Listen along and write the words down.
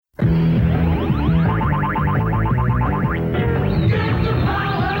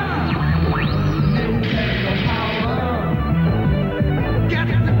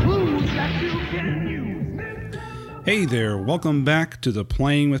Hey there, welcome back to the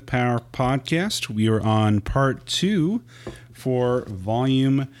Playing with Power podcast. We are on part 2 for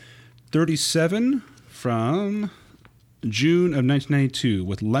volume 37 from June of 1992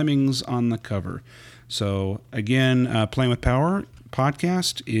 with Lemmings on the cover. So again, Playing with Power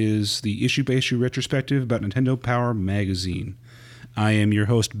podcast is the issue-by-issue retrospective about Nintendo Power Magazine. I am your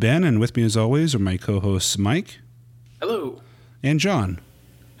host, Ben, and with me as always are my co-hosts Mike. Hello. And John.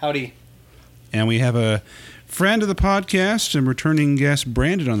 Howdy. And we have a friend of the podcast and returning guest,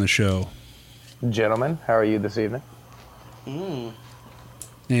 Brandon, on the show. Gentlemen, how are you this evening? And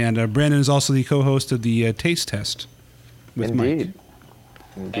Brandon is also the co-host of the Taste Test with Indeed. Mike.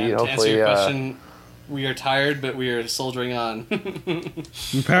 Indeed. And Hopefully, to answer your question, we are tired, but we are soldiering on.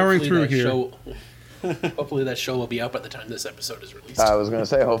 We're powering through here. Hopefully that show will be out by the time this episode is released. I was going to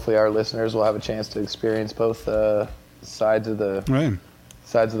say, hopefully our listeners will have a chance to experience both sides of the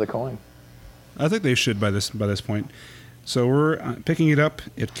coin. I think they should by this point. So we're picking it up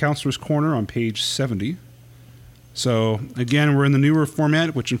at Counselor's Corner on page 70. So again, we're in the newer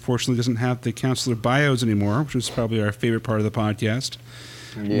format, which unfortunately doesn't have the counselor bios anymore, which is probably our favorite part of the podcast.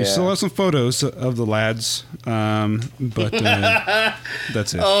 Yeah. We still have some photos of the lads, but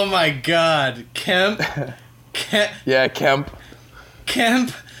that's it. Oh my God, Kemp. Yeah, Kemp.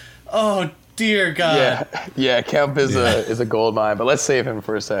 Oh dear God. Yeah, Kemp is a gold mine, but let's save him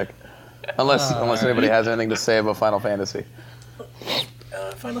for a sec. Unless anybody has anything to say about Final Fantasy.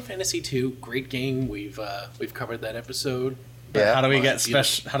 Final Fantasy II, great game. We've covered that episode. Yeah. How do we get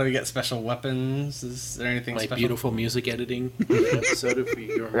special weapons? Is there anything My special? beautiful music editing episode, if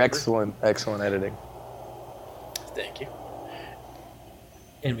you remember. Excellent editing. Thank you.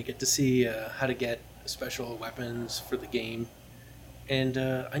 And we get to see how to get special weapons for the game. And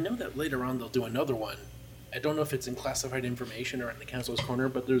I know that later on they'll do another one. I don't know if it's in classified information or in the Council's Corner,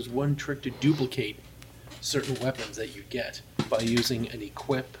 but there's one trick to duplicate certain weapons that you get by using an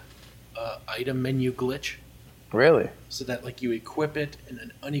equip item menu glitch. Really? So that like you equip it and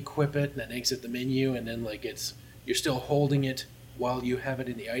then unequip it and then exit the menu, and then like you're still holding it while you have it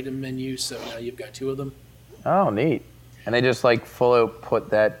in the item menu, so now you've got two of them. Oh, neat. And they just like full out put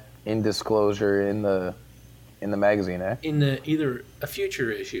that in disclosure in the magazine, eh? In either a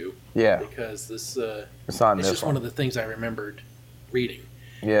future issue. Yeah. Because this It's not in it's this just one. one of the things I remembered reading.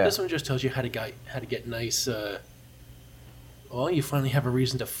 Yeah. This one just tells you how to get nice. Well, you finally have a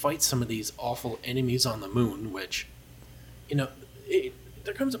reason to fight some of these awful enemies on the moon, which,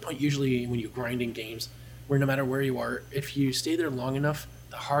 there comes a point usually when you grind in games where no matter where you are, if you stay there long enough,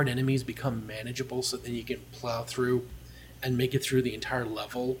 the hard enemies become manageable, so then you can plow through and make it through the entire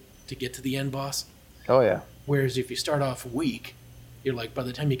level to get to the end boss. Oh, yeah. Whereas if you start off weak, you're like, by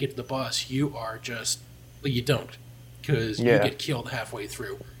the time you get to the boss, you are just, well, you don't. Because you get killed halfway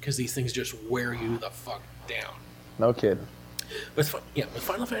through. Because these things just wear you the fuck down. No kidding. With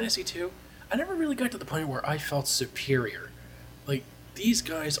Final Fantasy II, I never really got to the point where I felt superior. Like, these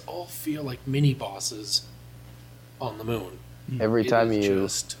guys all feel like mini-bosses on the moon. Every time you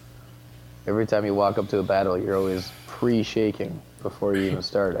walk up to a battle, you're always pre-shaking before you even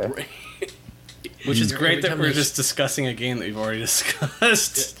start, eh? Which is great Every that time we're there's- just discussing a game that we've already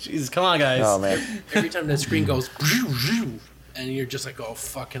discussed. Jesus, come on, guys. Oh, man. Every time that screen goes, and you're just like, oh,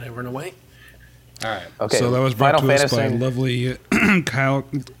 fuck, can I run away? All right. Okay. So that was brought Final to us by Fantasy. lovely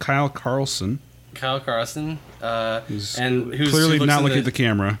Kyle Carlson. Kyle Carson, Who's and who's clearly who looks not in looking at the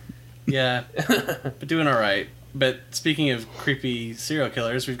camera. Yeah, but doing all right. But speaking of creepy serial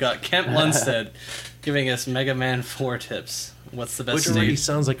killers, we've got Kent Lundstedt giving us Mega Man 4 tips. What's the best Which already stage?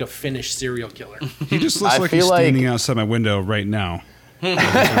 sounds like a Finnish serial killer. He just looks I like feel he's like- standing outside my window right now.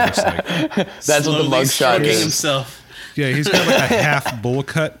 That's what the Slowly mugshot stroking is. himself. Yeah, he's got like a half bowl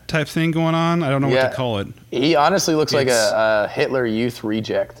cut type thing going on. I don't know what Yeah. to call it. He honestly looks like It's- a Hitler Youth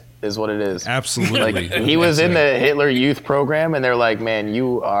reject, is what it is. Absolutely. Like, he was in the Hitler Youth program, and they're like, man,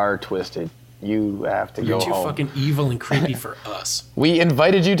 you are twisted. You have to You're go too home. fucking evil and creepy for us. We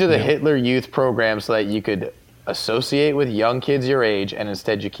invited you to the Hitler Youth program so that you could associate with young kids your age, and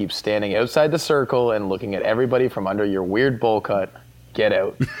instead you keep standing outside the circle and looking at everybody from under your weird bowl cut. Get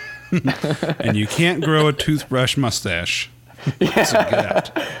out. And you can't grow a toothbrush mustache. So get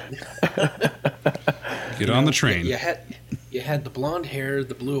out. Get on the train. You had the blonde hair,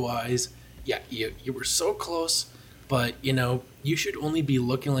 the blue eyes. Yeah, you were so close, but you should only be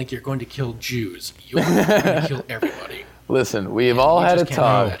looking like you're going to kill Jews. You're going to kill everybody. Listen, we've all had a just can't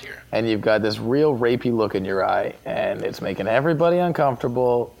have talk, that here. and you've got this real rapey look in your eye, and it's making everybody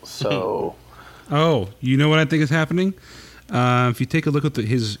uncomfortable, so... Oh, you know what I think is happening? If you take a look at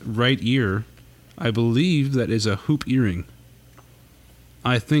his right ear, I believe that is a hoop earring.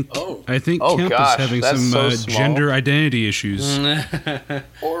 I think Oh. Kemp gosh, is having that's some so small. gender identity issues.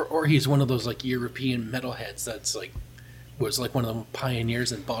 Or he's one of those like European metalheads that's like was like one of the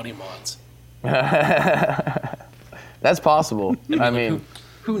pioneers in body mods. That's possible. I Like, mean,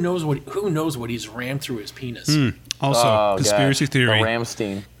 who knows what he's rammed through his penis? Also, oh, conspiracy gosh, theory. the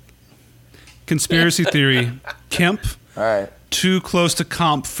Ramstein. Conspiracy theory. Kemp, All right. too close to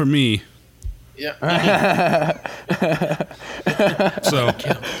comp for me. Yeah. So,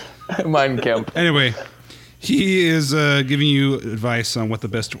 Mein Kemp. anyway, he is giving you advice on what the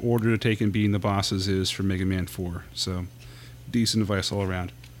best order to take in beating the bosses is for Mega Man 4. So, decent advice all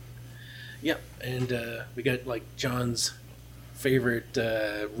around. Yep. And we got like John's favorite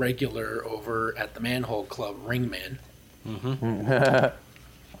regular over at the Manhole Club, Ringman.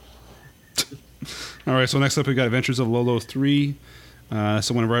 All right, so next up we got Adventures of Lolo 3.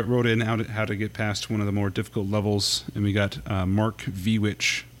 Someone wrote in how to get past one of the more difficult levels, and we got Mark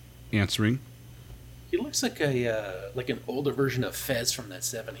Vwitch answering. He looks like an older version of Fez from that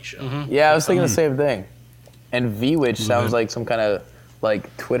 '70s show. Yeah, I was thinking the same thing. And V-Witch sounds bit. like some kind of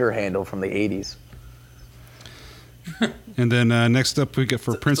like Twitter handle from the 80s. And then next up we got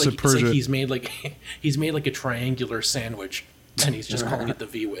for Prince of Persia. It's like he's made like a triangular sandwich, and he's just calling it the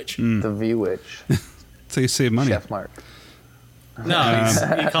V-Witch. The V-Witch. That's how you save money. Chef Mark. No,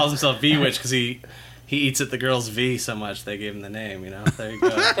 he calls himself V-Witch because he eats at the girl's V so much they gave him the name. There you go.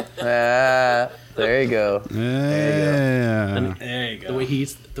 There you go. Yeah. There you go.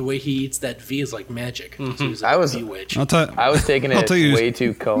 The way he eats that V is like magic. So he's I was- V-Witch. I was taking I'll it tell you- way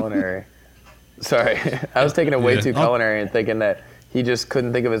too culinary. Sorry. I was taking it way Yeah. too culinary and thinking that he just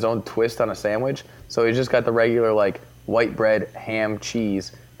couldn't think of his own twist on a sandwich. So he just got the regular like white bread, ham,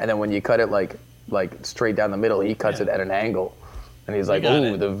 cheese, and then when you cut it like straight down the middle, he cuts it at an angle. And he's like, got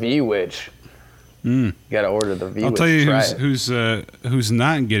 "Ooh, it. the V-Witch." You got to order the V-Witch. I'll tell you Try who's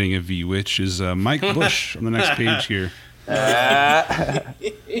not getting a Vwitch is Mike Bush on the next page here. And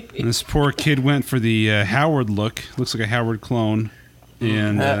this poor kid went for the Howard look. Looks like a Howard clone.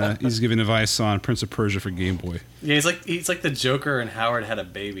 And he's giving advice on Prince of Persia for Game Boy. Yeah, he's like the Joker and Howard had a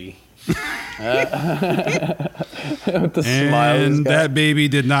baby. With the smile he's And got. that baby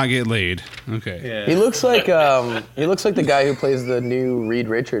did not get laid. Okay. Yeah. He looks like the guy who plays the new Reed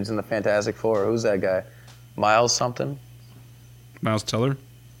Richards in the Fantastic Four. Who's that guy? Miles something? Miles Teller.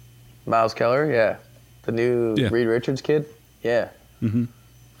 Miles Keller? Yeah. The new Yeah. Reed Richards kid? Yeah. Mm-hmm.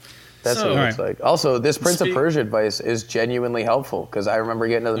 That's So- what it looks Alright. like. Also, this Prince of Speak- Persia advice is genuinely helpful because I remember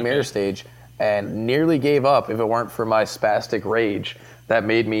getting to the mirror stage and nearly gave up if it weren't for my spastic rage that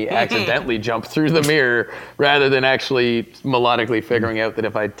made me accidentally jump through the mirror rather than actually melodically figuring out that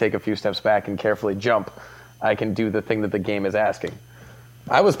if I take a few steps back and carefully jump, I can do the thing that the game is asking.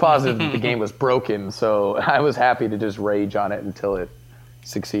 I was positive that the game was broken, so I was happy to just rage on it until it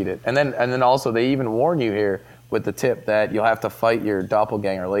succeeded. And then also they even warn you here with the tip that you'll have to fight your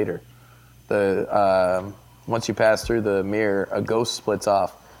doppelganger later. Once you pass through the mirror, a ghost splits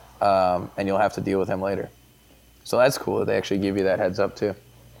off, and you'll have to deal with him later. So that's cool that they actually give you that heads up too.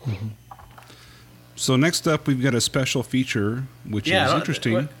 So next up, we've got a special feature, which Yeah, is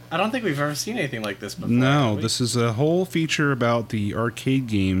interesting. I don't think we've ever seen anything like this before. No, have we? this is a whole feature about the arcade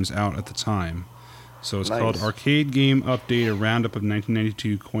games out at the time. So it's called Nice. Arcade Game Update, a roundup of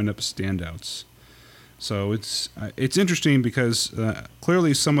 1992 coin-up standouts. So it's interesting because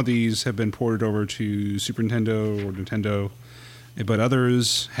clearly some of these have been ported over to Super Nintendo or Nintendo, but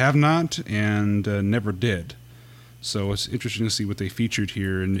others have not and never did. So it's interesting to see what they featured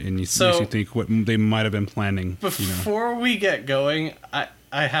here, and it makes you think what they might have been planning. Before we get going, I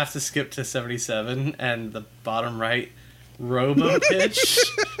have to skip to 77 and the bottom right Robo Pitch.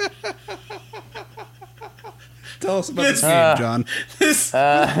 Tell us about this game, John. This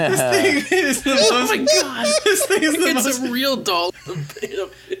thing is the most. Oh my god! This thing is the It's most. a real doll.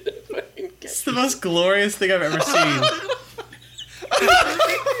 It's the most glorious thing I've ever seen.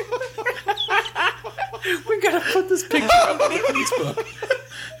 We gotta put this picture up on Facebook.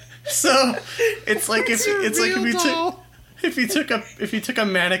 So it's like if you took a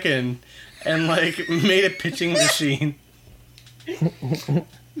mannequin and like made a pitching machine.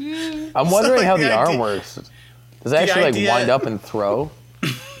 I'm wondering like how the the arm idea- works. Does it actually idea- like wind up and throw?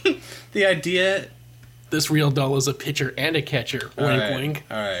 The idea. This real doll is a pitcher and a catcher. Wink, wink.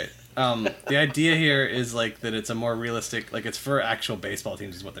 All right. The idea here is like that it's a more realistic, like it's for actual baseball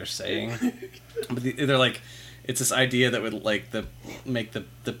teams, is what they're saying. But they're like, it's this idea that would like make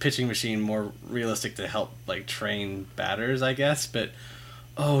the pitching machine more realistic to help like train batters, I guess. But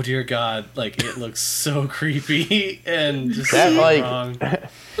oh dear God, like it looks so creepy and just That, so like, wrong.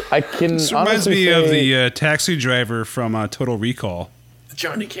 I can This reminds honestly me say, of the taxi driver from Total Recall.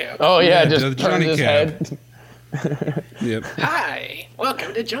 Johnny Cab. Oh yeah, Yeah, just the turns Johnny his Cab. head. Yep. Hi,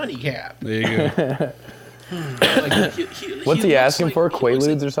 welcome to Johnny Cab. There you go. Like, What's he looks asking like- for? he looks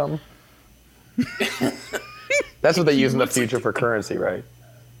Quaaludes or something? That's what they use in the future for currency, right?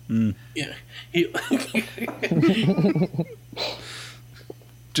 Yeah. He,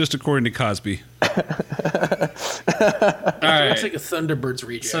 Just according to Cosby. All looks right. like a Thunderbirds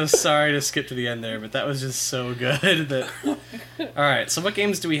reject. So sorry to skip to the end there, but that was just so good. That. All right. So what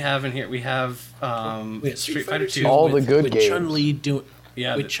games do we have in here? We have We had Street Fighter 2. All the with, good with games. Chun-Li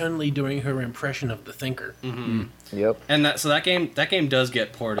Yeah. with Chun-Li doing her impression of the Thinker. Yep. And that game does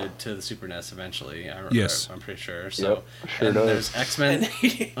get ported to the Super NES eventually. Yes. I'm pretty sure. So Yep, sure and does. there's X-Men.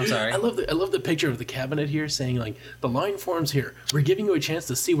 I'm sorry. I love the picture of the cabinet here saying like the line forms here. We're giving you a chance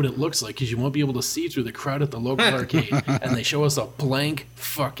to see what it looks like because you won't be able to see through the crowd at the local arcade. And they show us a blank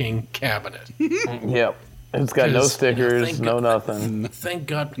fucking cabinet. Yep. It's got no 'Cause, stickers, thank no God- nothing. Thank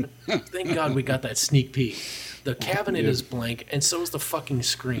God we got that sneak peek. The cabinet is blank, and so is the fucking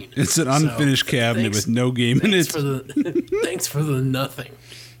screen. It's an So, unfinished cabinet thanks- with no game in Thanks it. for the thanks for the nothing.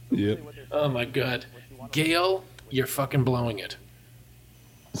 Yep. Oh my God, Gail, you're fucking blowing it.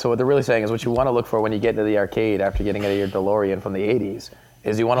 So what they're really saying is what you want to look for when you get to the arcade after getting out of your DeLorean from the 80s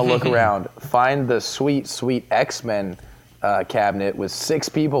is you want to look around, find the sweet, sweet X-Men cabinet with 6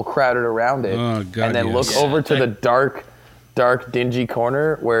 people crowded around it, Oh, God, and then yes. look over to the dark, dingy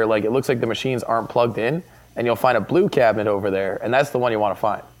corner where like it looks like the machines aren't plugged in, and you'll find a blue cabinet over there, and that's the one you want to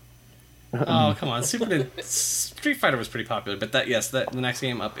find. Oh, come on. Street Fighter was pretty popular, but the next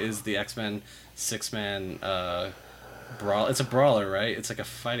game up is the X-Men 6-man brawl. It's a brawler, right? It's like a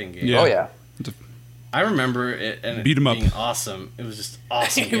fighting game. Yeah. Oh yeah. I remember it and Beat 'em up. being awesome. It was just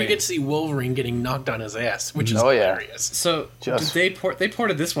awesome. we game. get to see Wolverine getting knocked on his ass, which is Oh, yeah. hilarious. So Just- did they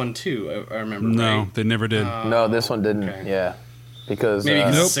ported this one too? I remember. No, right? they never did. No, this one didn't. okay. Yeah. Because Maybe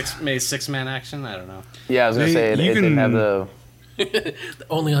Nope. maybe 6-man action. I don't know. yeah, I was gonna They- say it you didn't have can- the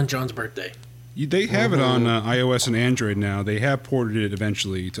Only on John's birthday. They have it on iOS and Android now. They have ported it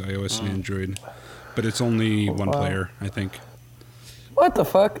eventually to iOS and Android, but it's only one player, I think. what the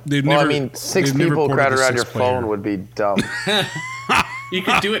fuck? They've Well, never- I mean, 6 they've never people ported crowded the around your 6-player. phone would be dumb. You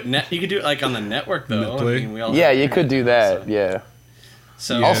could do it. You could do it like on the network though. Netplay? I mean, we all Yeah, have you could do internet, that. Yeah.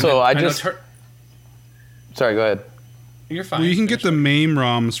 So Yeah. Also, I know just- Sorry, go ahead. you're fine. Well, you can get the Finish MAME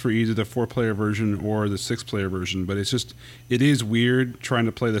ROMs for either the 4-player version or the 6-player version, but it is weird trying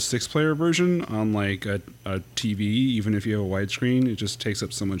to play the 6-player version on like a TV, even if you have a widescreen. It just takes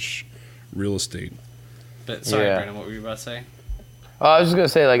up so much real estate. it. But sorry, Yeah. Brandon, what were you about to say? I was just gonna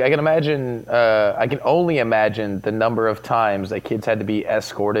say, like, I can only imagine the number of times that kids had to be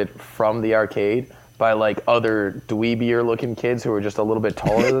escorted from the arcade by like other dweebier-looking kids who were just a little bit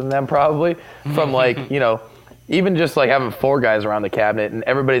taller than them, probably. From like, even just like having 4 guys around the cabinet and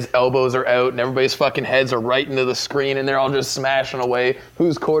everybody's elbows are out and everybody's fucking heads are right into the screen and they're all just smashing away.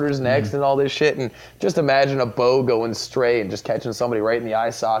 Whose quarter's next and all this shit. And just imagine a bow going stray and just catching somebody right in the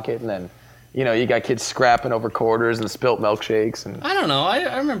eye socket and then. You got kids scrapping over quarters and spilt milkshakes, and I don't know.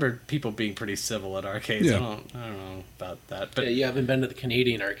 I remember people being pretty civil at arcades. Yeah. I don't know about that. But Yeah, you haven't been to the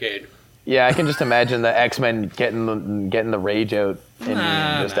Canadian arcade. yeah, I can just imagine the X-Men getting the rage out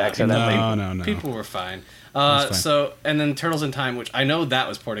and just accidentally. No. people were fine. That's fine. So and then Turtles in Time, which I know that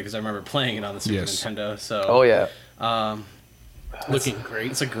was ported because I remember playing it on the Super Yes. Nintendo. So Oh yeah, Looking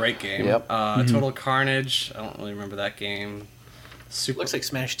great. it's a great game. Yep. Total Carnage. I don't really remember that game. Super. Looks like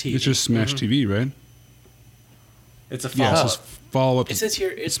Smash TV. It's just Smash TV, right? It's a Yeah, follow. it's just follow-up. It says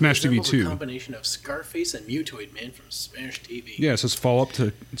here it's Smash TV resembles 2. a combination of Scarface and Mutoid Man from Smash TV. Yeah, it says follow-up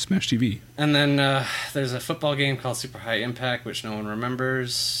to Smash TV. And then there's a football game called Super High Impact, which no one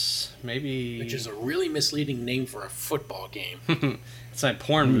remembers. Maybe Which is a really misleading name for a football game. it's a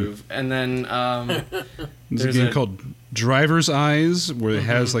porn move. And then There's There's a game a- called Driver's Eyes where it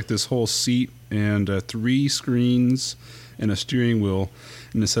has like this whole seat and 3 screens and a steering wheel,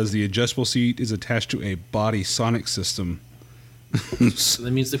 and it says the adjustable seat is attached to a body sonic system. So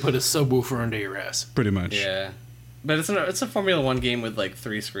that means they put a subwoofer under your ass. Pretty much. yeah. But it's a Formula 1 game with like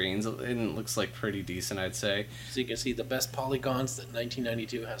 3 screens, and it looks like pretty decent, I'd say. So you can see the best polygons that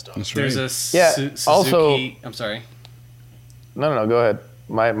 1992 has to offer. That's There's right. a Yeah, Suzuki. also- I'm sorry. no, go ahead.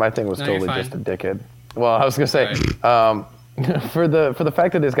 My thing was No, you're totally fine. just a dickhead. Well, I was gonna say, for the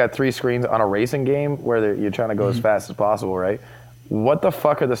fact that it's got 3 screens on a racing game where you're trying to go as fast as possible, right? What the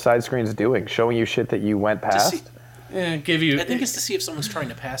fuck are the side screens doing? Showing you shit that you went past? see- Yeah, give you. I think it's to see if someone's trying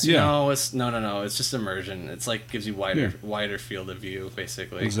to pass you. Yeah. No, it's no. It's just immersion. It's like gives you wider field of view,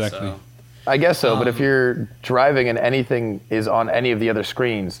 basically. Exactly. So, I guess so, but if you're driving and anything is on any of the other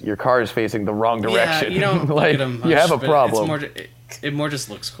screens, your car is facing the wrong direction. Yeah, you don't like look at 'em you much, have a but problem. It's more, it more just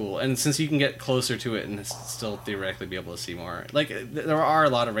looks cool, and since you can get closer to it and still theoretically be able to see more, like there are a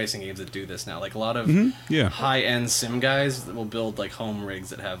lot of racing games that do this now. Like a lot of high-end sim guys that will build like home rigs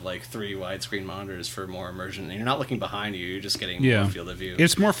that have like 3 widescreen monitors for more immersion, and you're not looking behind you; you're just getting more field of view.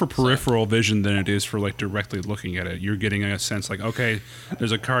 It's more for peripheral vision than it is for like directly looking at it. You're getting a sense like, okay,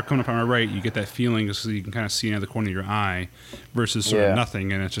 there's a car coming up on my right. You get that feeling so you can kind of see out the corner of your eye, versus sort of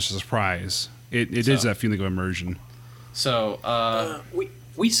nothing, and it's just a surprise. It is that feeling of immersion. So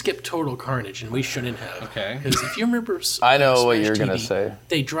we skipped Total Carnage, and we shouldn't have. Okay. Because if you remember, I know what Smash you're TV, gonna say.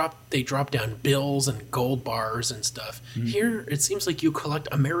 They drop down bills and gold bars and stuff. Here, it seems like you collect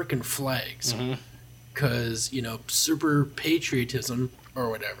American flags, because super patriotism or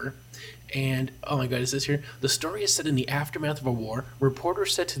whatever. And oh my God, it says here the story is set in the aftermath of a war.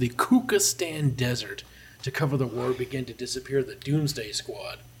 Reporters set to the Kukistan Desert to cover the war begin to disappear the Doomsday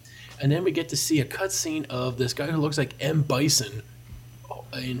Squad. And then we get to see a cutscene of this guy who looks like M. Bison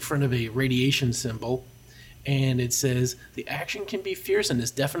in front of a radiation symbol. And it says, the action can be fierce and is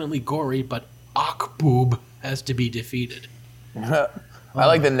definitely gory, but Akboob has to be defeated. I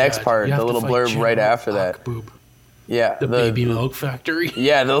like the next part, the little blurb right after that. Akboob. Yeah. The baby milk factory.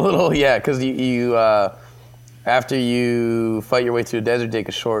 Yeah, because you after you fight your way through the desert, take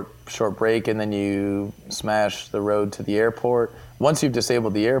a short break, and then you smash the road to the airport. Once you've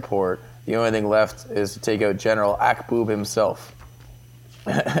disabled the airport, the only thing left is to take out General Akboob himself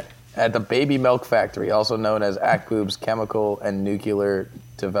at the Baby Milk Factory, also known as Akboob's Chemical and Nuclear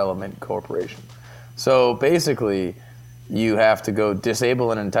Development Corporation. So basically, you have to go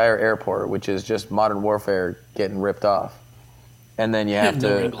disable an entire airport, which is just Modern Warfare getting ripped off, and then you have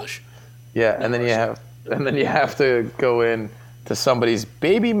no to English. yeah, and then you have to go in to somebody's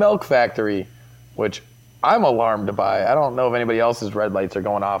Baby Milk Factory, which I'm alarmed by. I don't know if anybody else's red lights are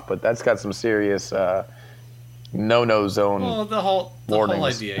going off, but that's got some serious no-no zone. Well, the whole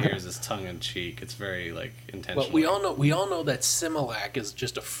warnings. idea here is this tongue-in-cheek. It's very intentional. But we all know that Similac is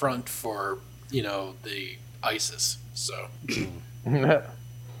just a front for the ISIS. So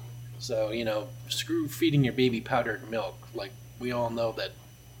screw feeding your baby powdered milk. Like we all know that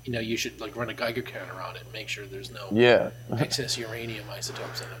you should run a Geiger counter on it and make sure there's no excess uranium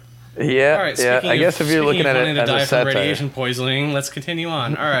isotopes in it. Yeah, all right, I guess if you're looking at it as a satire. Radiation poisoning, let's continue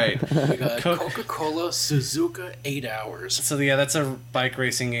on. All right. We got Coca-Cola Suzuka 8 Hours. So that's a bike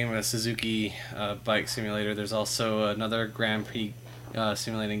racing game, a Suzuki bike simulator. There's also another Grand Prix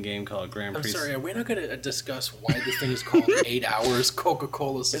simulating game called Grand Prix. I'm sorry, are we not going to discuss why this thing is called 8 Hours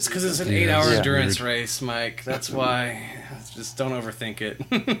Coca-Cola Suzuka? It's because it's an 8-hour endurance race, Mike. That's why. Just don't overthink it.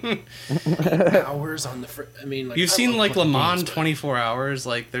 8 hours on the... you've seen Le Mans 24 hours.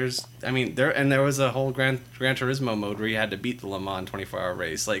 There was a whole Gran Turismo mode where you had to beat the Le Mans 24-hour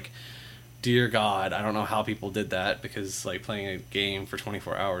race. Dear God, I don't know how people did that, because playing a game for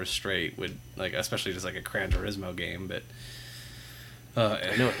 24 hours straight would especially just a Gran Turismo game, but.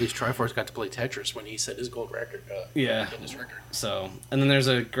 I know at least Triforce got to play Tetris when he set his gold record. Guinness record. So, and then there's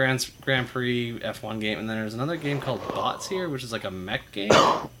a Grand Prix F1 game, and then there's another game called Bots here, which is a mech game,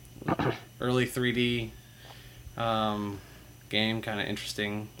 early 3D game, kind of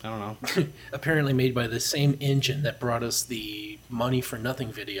interesting. I don't know. Apparently made by the same engine that brought us the Money for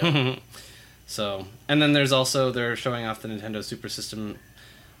Nothing video. So, and then there's also they're showing off the Nintendo Super System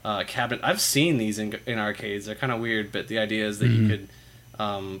cabinet. I've seen these in arcades. They're kind of weird, but the idea is that you could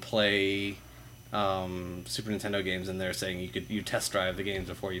play Super Nintendo games, and they're saying you test drive the games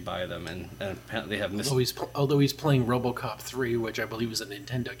before you buy them, and apparently they have although he's playing RoboCop 3, which I believe is a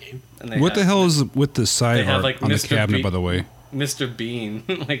Nintendo game. What the hell is with the side art on the cabinet, by the way? Mr. Bean,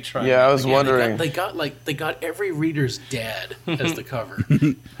 trying. Yeah, I was wondering. They got every reader's dad as the cover.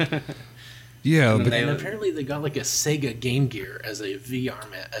 Yeah, and apparently they got a Sega Game Gear as a VR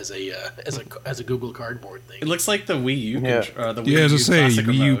as a Google Cardboard thing. It looks like the Wii U. The Wii U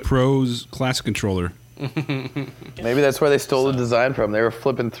Wii U Pro's classic controller. Maybe that's where they stole the design from. They were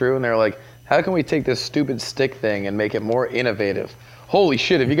flipping through and they were like, "How can we take this stupid stick thing and make it more innovative?" Holy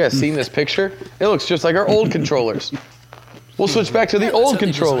shit! Have you guys seen this picture? It looks just like our old controllers. We'll switch back to the old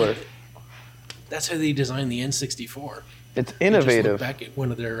controller. That's how they designed the N64. It's innovative. Just look back at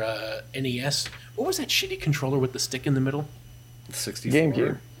one of their NES. What was that shitty controller with the stick in the middle? 64. Game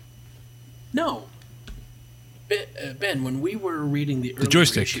Gear. No. Ben, when we were reading the early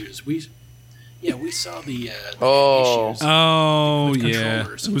joystick issues, we saw the issues. Oh, with yeah.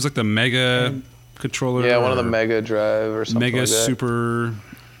 controllers. It was the Mega controller. Yeah, one of the Mega Drive or something Mega like that. Super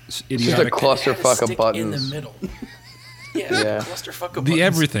It's just a clusterfuck of buttons. in the middle. Yeah, clusterfuck of buttons. The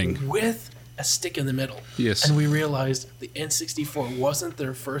everything. With a stick in the middle. Yes. And we realized the N64 wasn't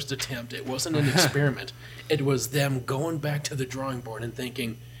their first attempt. It wasn't an experiment. It was them going back to the drawing board and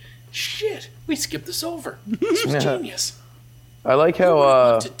thinking, shit, we skipped this over. This was genius. I like Who would how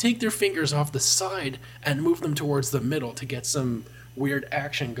want to take their fingers off the side and move them towards the middle to get some weird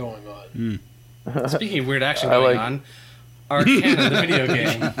action going on. Speaking of weird action going on, Arcana, the video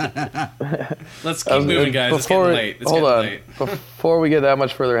game. Let's keep moving, guys. It's getting late. Hold on. Before we get that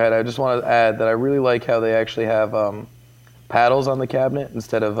much further ahead, I just want to add that I really like how they actually have paddles on the cabinet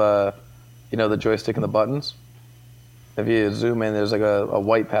instead of the joystick and the buttons. If you zoom in, there's like a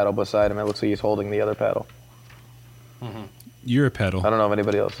white paddle beside him. It looks like he's holding the other paddle. You're a pedal. I don't know if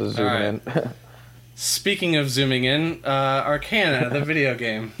anybody else is zooming in. Speaking of zooming in, Arcana, the video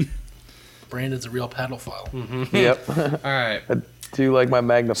game. Brandon's a real paddlephile. Yep. All right. I do like my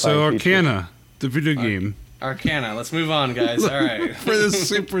magnifying feature. Arcana, the video game. Arcana. Let's move on, guys. All right. For the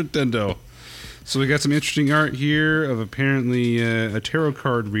Super Nintendo. So we got some interesting art here of apparently a tarot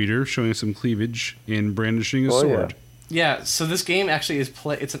card reader showing some cleavage and brandishing a sword. Yeah. So this game actually is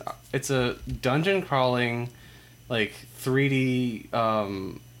it's a dungeon crawling, like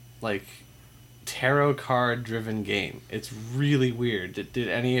 3D, like tarot card driven game. It's really weird. Did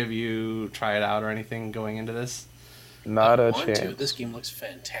any of you try it out or anything going into this? Not a Want chance. to. This game looks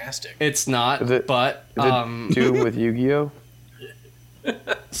fantastic. It's not, Is it Doom with Yu-Gi-Oh?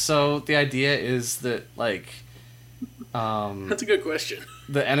 So the idea is that That's a good question.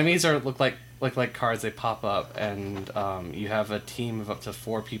 the enemies look like cards. They pop up, and you have a team of up to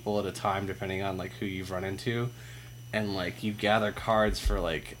 4 people at a time, depending on who you've run into, and you gather cards for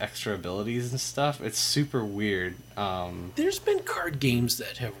extra abilities and stuff. It's super weird. There's been card games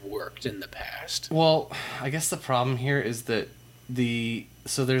that have worked in the past. Well, I guess the problem here is that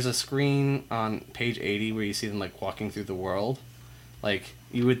so there's a screen on page 80 where you see them walking through the world.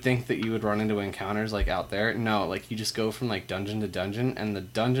 You would think that you would run into encounters out there. No, you just go from dungeon to dungeon, and the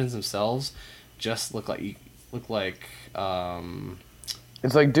dungeons themselves just look like It's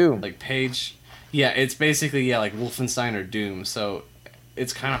like Doom. page. Yeah, it's basically like Wolfenstein or Doom. So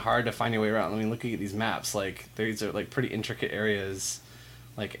it's kind of hard to find your way around. I mean, looking at these maps, these are pretty intricate areas,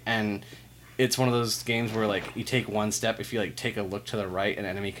 and it's one of those games where you take one step. If you take a look to the right, an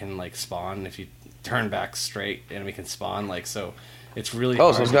enemy can spawn. If you turn back straight, an enemy can spawn. So it's really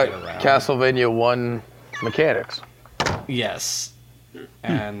hard So it's to got get around. Castlevania 1 mechanics. Yes,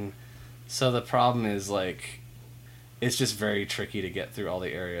 and so the problem is it's just very tricky to get through all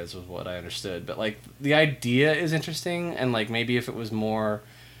the areas with what I understood. But the idea is interesting, and maybe if it was more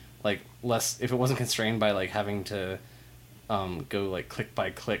less, if it wasn't constrained by having to go click by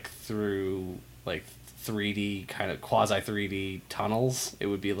click through 3D kind of quasi 3D tunnels, it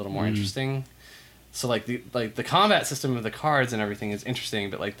would be a little more interesting. So the combat system of the cards and everything is interesting,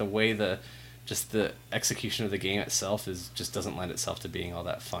 but the way the execution of the game itself just doesn't lend itself to being all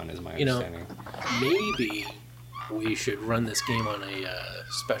that fun, is my understanding. Maybe we should run this game on a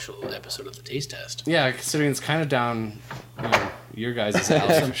special episode of the Taste Test. Yeah, considering it's kind of down your guys'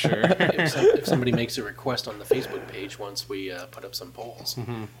 alley for sure. If somebody makes a request on the Facebook page once we put up some polls.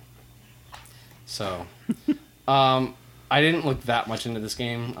 Mm-hmm. So, I didn't look that much into this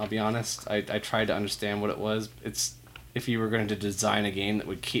game, I'll be honest. I tried to understand what it was. It's, if you were going to design a game that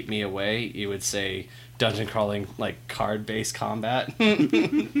would keep me away, you would say dungeon crawling, card-based combat.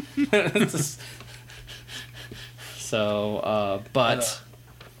 So,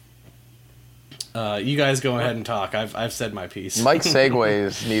 you guys go ahead and talk. I've said my piece. Mike's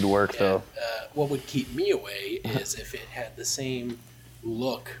segues need work, though. What would keep me away is if it had the same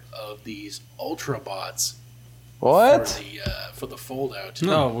look of these Ultra Bots What? for the fold out.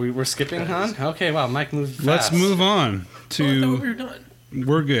 Oh, we're skipping, huh? Okay, wow, Mike moved fast. Let's move on to... I thought we were done.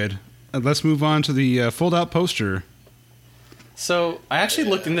 We're good. Let's move on to the fold-out poster. So, I actually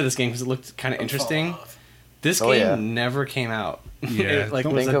looked into this game because it looked kind of interesting. This game never came out. Yeah. It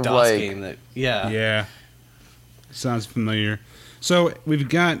was a DOS game that... Yeah. Yeah. Sounds familiar. So we've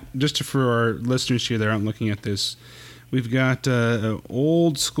got, just for our listeners here that aren't looking at this, we've got an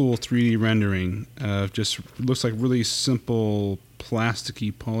old school 3D rendering of just looks like really simple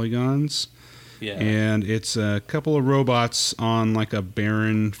plasticky polygons. Yeah. And it's a couple of robots on a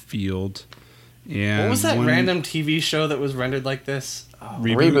barren field. And what was that random TV show that was rendered like this? Oh,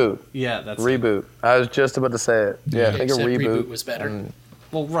 Reboot. Yeah, that's Reboot. I was just about to say it. Yeah, I think a Except Reboot was better.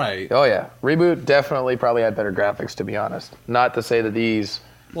 Well, right. Oh yeah, Reboot definitely probably had better graphics, to be honest. Not to say that these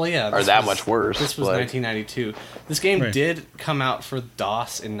Well, yeah, are that much worse. This was like, 1992. This game Right. did come out for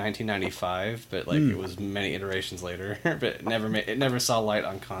DOS in 1995, but it was many iterations later. But it never saw light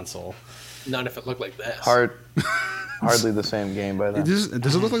on console. Not if it looked like this. Hardly the same game by then. Does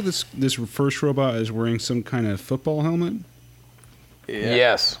it look like this first robot is wearing some kind of football helmet? Yeah.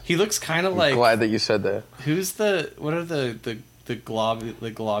 Yes. He looks kind of like. Glad that you said that. What are the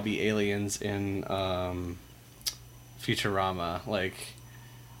globby aliens in Futurama? Like,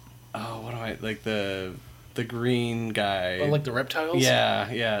 the green guy. Oh, like the reptiles? Yeah.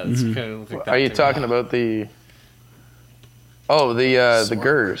 It's kind of like that Are you too. talking about the? Oh, the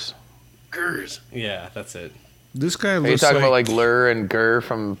Gurs. Gurs. Yeah, that's it. This guy Are you looks talking like about like Lur and Gur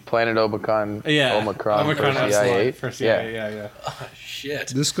from Planet Omicron? Yeah, Omicron for CIA. Epsilon for CIA. Yeah. Oh, shit.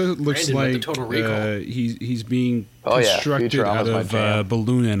 this guy looks Brandon with the like Total Recall. he's being Oh, yeah. constructed Futurama's out my of jam.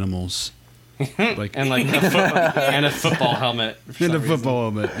 balloon animals, like And like and a football helmet. for in a some reason.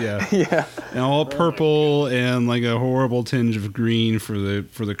 football helmet. Yeah, Yeah. and all purple and like a horrible tinge of green for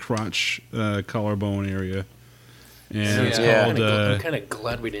the crotch collarbone area. And it's Yeah. called I'm kind of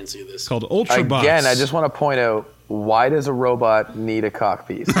glad we didn't see this. Ultrabots. Again, I just want to point out, why does a robot need a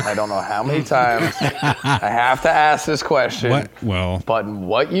cockpiece? I don't know how many times I have to ask this question. what? Well, But in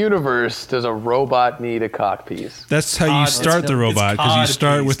what universe does a robot need a cockpiece? that's how you Cod- start it's- the robot, because you it's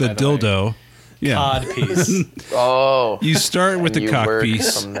start cod with a piece, by the way. dildo. Yeah, Cod piece. Oh. you start with and the you work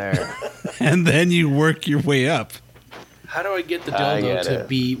cockpiece, from there. and then you work your way up. How do I get the I dildo get to it.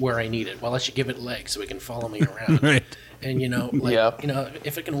 be where I need it? Well, I should give it legs so it can follow me around. Right. And Yep.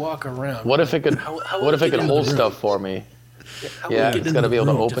 if it can walk around. What if it could? How will What if it get could in the hold room? stuff for me? How will Yeah, it get it's in gotta the be able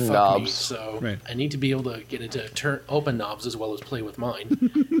to room open fuck me? knobs. So Right. I need to be able to get it to open knobs as well as play with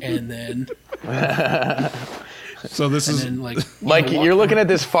mine. and then So this is like Like, you're looking at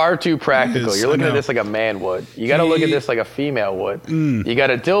this far too practical. Yes, You're looking I at know. this like a man would. You got to look at this like a female would. You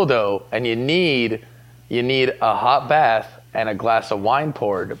got a dildo, and you need a hot bath and a glass of wine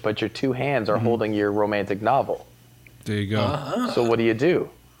poured, but your two hands are holding your romantic novel. there you go. So what do?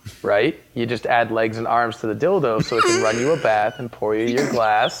 Right? You just add legs and arms to the dildo so it can run you a bath and pour you your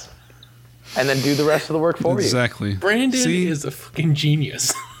glass, and then do the rest of the work for you. Exactly. Brandon See? is a fucking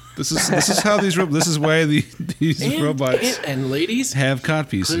genius. This is how these this is why these robots and ladies, have cod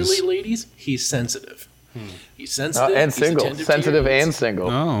pieces. clearly, ladies, he's sensitive. He's sensitive And he's single, attentive to your sensitive needs. and single.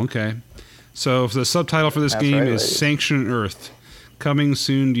 Oh, okay. So the subtitle for this That's game right, is ladies. Sanction Earth, coming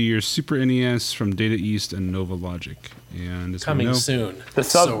soon to your Super NES from Data East and Nova Logic. And as we Coming know, soon. The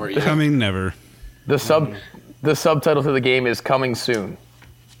sub- So are you. coming never. The subtitle to the game is coming soon.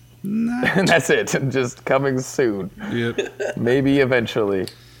 And that's it. Just coming soon. Yep. Maybe eventually.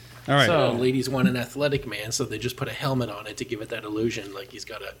 All right. So- Ladies want an athletic man, so they just put a helmet on it to give it that illusion, like he's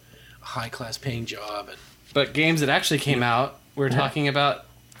got a high-class paying job. And But games that actually came out, we're talking about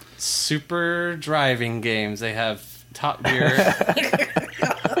super driving games. They have Top Gear.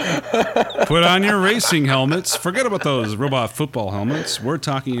 Put on your racing helmets. Forget about those robot football helmets. We're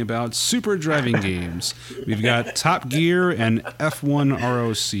talking about super driving games. We've got Top Gear and F1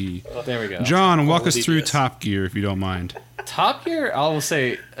 ROC. There we go. John, walk us Quality through disc. Top Gear if you don't mind. Top Gear, I will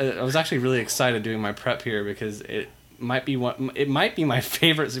say, I was actually really excited doing my prep here because it might be my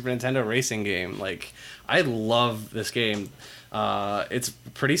favorite Super Nintendo racing game. Like, I love this game. It's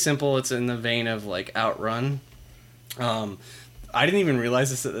pretty simple. It's in the vein of like Outrun. I didn't even realize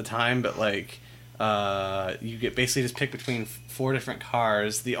this at the time, but like you get basically just pick between 4 different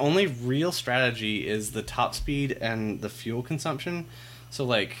cars. The only real strategy is the top speed and the fuel consumption. So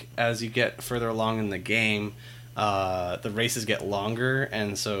like as you get further along in the game, the races get longer,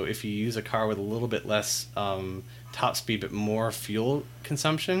 and so if you use a car with a little bit less top speed but more fuel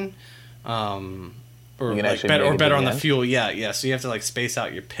consumption, or You can like actually better, make or it better to on the the end? fuel, yeah. So you have to like space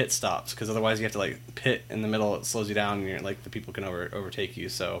out your pit stops because otherwise you have to like pit in the middle. It slows you down, and you're like the people can overtake you.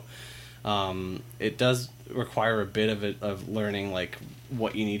 So it does require a bit of learning like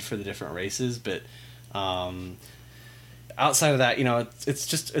what you need for the different races, but outside of that, you know,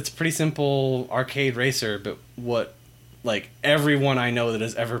 it's a pretty simple arcade racer. But what like everyone I know that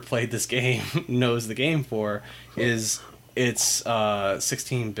has ever played this game knows the game for is it's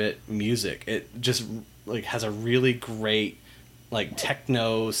 16-bit music. It just like has a really great like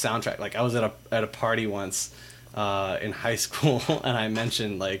techno soundtrack. Like I was at a party once in high school and I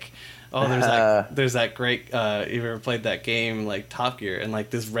mentioned like, oh, there's that great you ever played that game like Top Gear, and like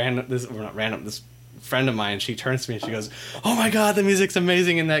this friend of mine, she turns to me and she goes, oh my god, the music's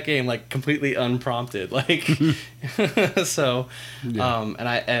amazing in that game, like completely unprompted, like so Yeah.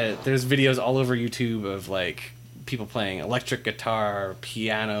 and there's videos all over YouTube of like people playing electric guitar,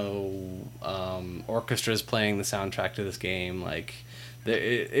 piano, orchestras playing the soundtrack to this game. Like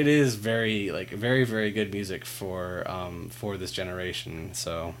it is very very good music for this generation.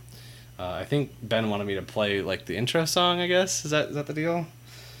 So I think Ben wanted me to play like the intro song, I guess. Is that the deal?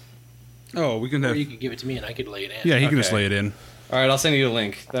 Oh, we can Or have. you could give it to me and I could lay it in. Yeah, he can just Okay. lay it in. All right, I'll send you a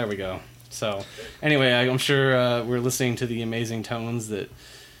link. There we go. So, anyway, I'm sure we're listening to the amazing tones that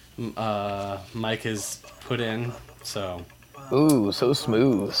Mike has put in. So, Ooh, so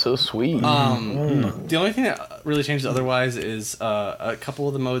smooth, so sweet. the only thing that really changes otherwise is a couple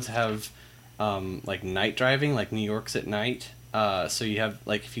of the modes have like night driving, like New York's at night. So you have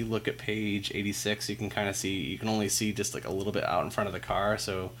like if you look at page 86, you can kind of see you can only see just like a little bit out in front of the car.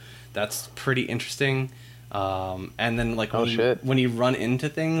 So that's pretty interesting. And then like when you run into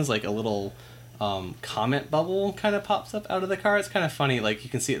things, like a little comment bubble kind of pops up out of the car. It's kind of funny. Like you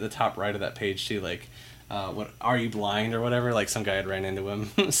can see at the top right of that page too. Like, what are you blind or whatever? Like some guy had ran into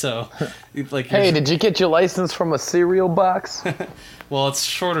him. So, like, Hey, did you get your license from a cereal box? well, it's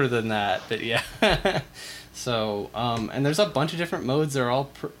shorter than that, but yeah. So, and there's a bunch of different modes. They're all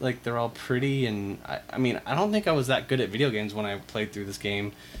they're all pretty, and I mean, I don't think I was that good at video games when I played through this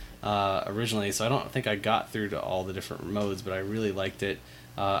game originally. So I don't think I got through to all the different modes, but I really liked it.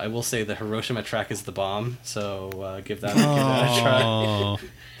 I will say the Hiroshima track is the bomb, so give that a try. Oh,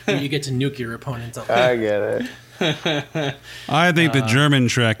 Where you get to nuke your opponents up. I get it. I think the German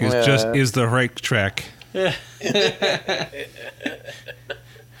track is yeah. is the right track.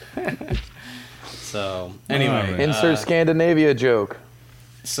 So anyway, Alright. Insert Scandinavia joke.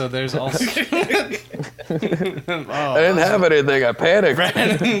 so there's also I didn't have anything. I panicked.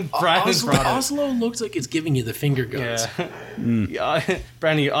 Brandon brought it. Oslo looks like it's giving you the finger guns. Yeah. Yeah.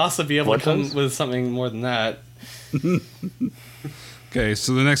 Brandon, you also be able What to come does? with something more than that. Okay,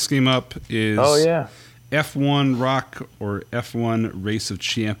 so the next game up is Oh yeah. F1 Rock or F1 Race of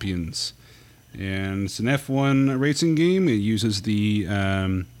Champions. And it's an F1 racing game. It uses the,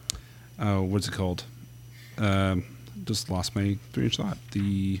 what's it called? Just lost my 3-inch thought.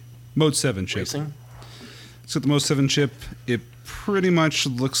 The Mode 7 chip. Racing? It's got the Mode 7 chip. It pretty much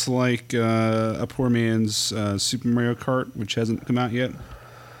looks like a poor man's Super Mario Kart, which hasn't come out yet.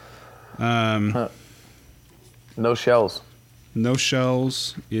 No shells. No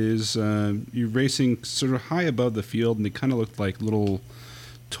shells. Is you're racing sort of high above the field, and they kind of look like little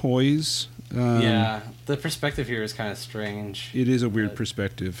toys. Yeah, the perspective here is kind of strange. It is a weird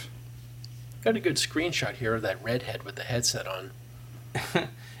perspective. Got a good screenshot here of that redhead with the headset on.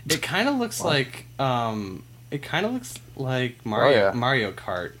 It kind of looks like Mario yeah. Mario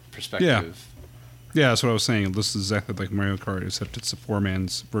Kart perspective. Yeah, that's what I was saying. This is exactly like Mario Kart, except it's a poor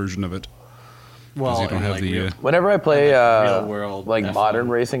man's version of it. Well, you don't and, have like, the, real- Whenever I play real world like F1. modern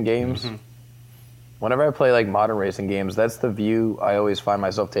racing games, whenever I play like modern racing games, that's the view I always find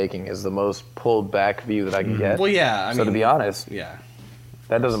myself taking is the most pulled back view that I can get. Well, yeah. I so mean, to be honest, yeah.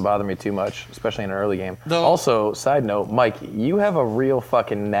 that doesn't bother me too much, especially in an early game. Though- Also, side note, Mike, you have a real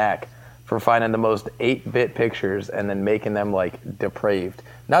fucking knack for finding the most 8-bit pictures and then making them like depraved.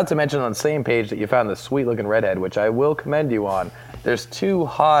 Not to mention on the same page that you found the sweet looking redhead, which I will commend you on. There's 2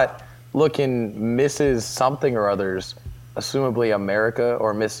 hot looking Mrs. something or others, assumably America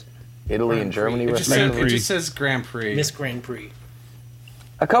or Miss Italy and Germany, It just, respectively. it just says Grand Prix. Miss Grand Prix.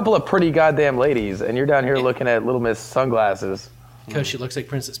 A couple of pretty goddamn ladies, and you're down here looking at Little Miss sunglasses. Because she looks like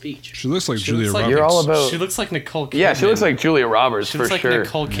Princess Peach. She looks like She Julia looks like- Roberts. You're all about. She looks like Nicole Kidman. Yeah, she looks like Julia Roberts She for looks like sure.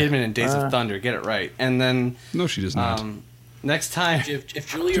 Nicole Kidman in Days of Thunder. Get it right. And then No, she does not. next time, If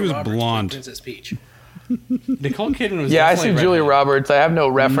Julia She was Roberts blonde. played Princess Peach. Nicole Kidman was Yeah, I definitely see Julia redhead. Roberts. I have no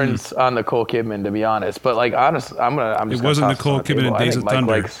reference on Nicole Kidman, to be honest. But like, honest, I'm just. It gonna wasn't toss this on Nicole the Kidman in table. I Days think of Mike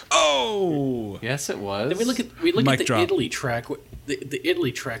Thunder. likes- Oh! Yes, it was. Then we look at Mic the drop. Italy track. The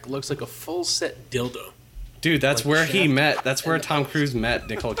Italy track looks like a full set dildo. Dude, that's like where he Shaft met. That's where and- Tom Cruise met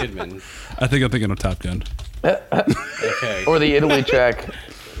Nicole Kidman. I think I'm thinking of Top Gun. Okay. Or the Italy track.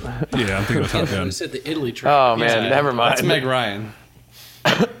 Yeah, I'm thinking of Top I Gun. said the Italy track. Oh man, Yeah, never mind. That's Meg Ryan.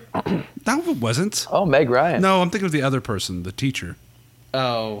 That one wasn't. Oh, Meg Ryan. No, I'm thinking of the other person, the teacher.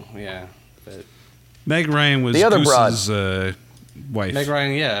 Oh, yeah. But Meg Ryan was The other broad. Goose's wife. Meg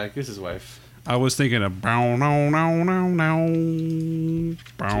Ryan, yeah, Goose's wife. I was thinking of bow now now now now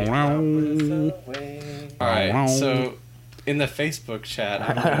bow now. All right, so in the Facebook chat,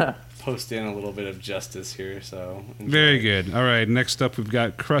 I'm gonna post in a little bit of justice here. So enjoy. Very good. All right, next up we've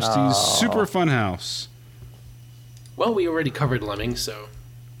got Krusty's Super Fun House. Well, we already covered Lemmings, so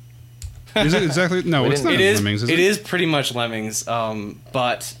Is it exactly? No, it's not It is. Lemmings, is It is pretty much Lemmings,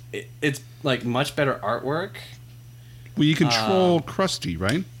 but it's like much better artwork. Well, you control Krusty,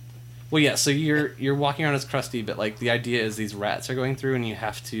 right? Well, yeah. So you're walking around as Krusty, but like the idea is these rats are going through, and you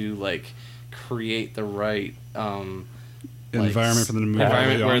have to like create the right Environment for them to move.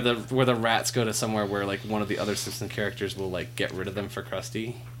 environment around. where the rats go to somewhere where like one of the other Simpson characters will like get rid of them for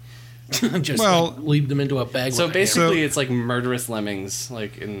Krusty. Just Well- leave them into a bag. So with a basically, So- it's like murderous lemmings,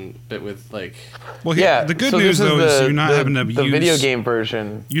 but with like. Well, Yeah. the good so news this though is you're not having to the use video game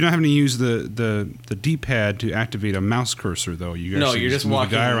version. You're not having to use the D-pad to activate a mouse cursor though. You No, actually you're just move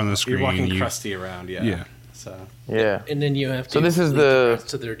walking. the guy around the screen. You're walking and you- Krusty around. Yeah. Yeah. So. Yeah. And then you have to. So this is lead the-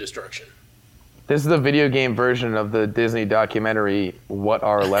 rats to their destruction. This is the video game version of the Disney documentary "What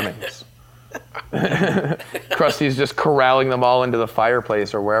Are Lemmings." Krusty's just corralling them all into the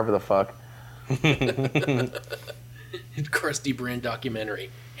fireplace or wherever the fuck. Krusty Brand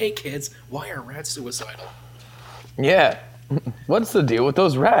documentary. Hey kids, why are rats suicidal? Yeah. What's the deal with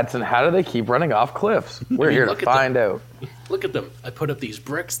those rats and how do they keep running off cliffs? We're here to look at find out. Look at them. I put up these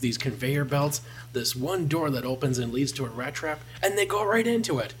bricks, these conveyor belts, this one door that opens and leads to a rat trap, and they go right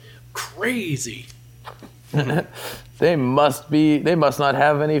into it. Crazy. They must not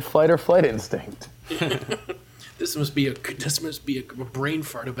have any fight or flight instinct. This must be a brain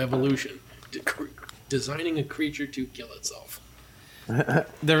fart of evolution. Designing a creature to kill itself.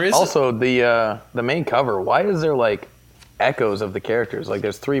 There is Also, the main cover, why is there like echoes of the characters? Like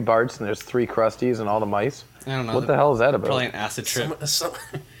there's 3 Barts and there's 3 Krusties and all the mice. I don't know. What the hell is that about? Probably an acid trip.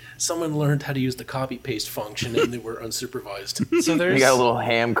 Someone learned how to use the copy paste function and they were unsupervised. So there's. You got a little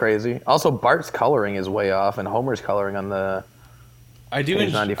ham crazy. Also, Bart's coloring is way off, and Homer's coloring on the. I do. Page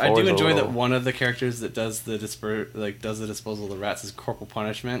I 94 do is a enjoy that little- one of the characters that does the disposal of the rats is Corporal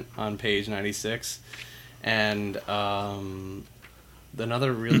Punishment on page 96, and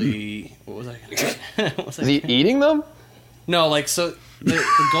another really what was I gonna say? What was I Is he eating them? No, like so the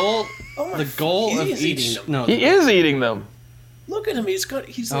goal He of is eating each them. no He is eating them. Look at him. He's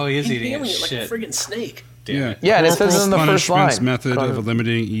Oh, he is eating inhaling it. it like Shit. a friggin' snake. damn Yeah, it. Yeah, and it says Corporal in the first punishment's line. method of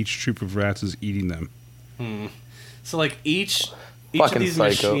eliminating each troop of rats is eating them. So like each of Fucking these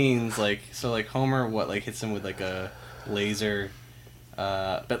psycho. machines like Homer hits him with like a laser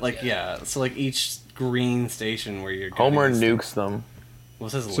but like so like each green station where you're Homer guiding this- nukes them. well,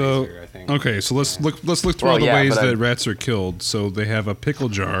 it says So laser, I think. okay, so let's look through Well, all the yeah, ways but that rats are killed. So they have a pickle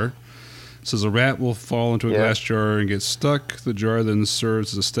jar. Says a rat will fall into a Yeah. glass jar and get stuck. The jar then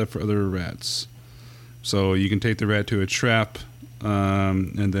serves as a step for other rats. So you can take the rat to a trap,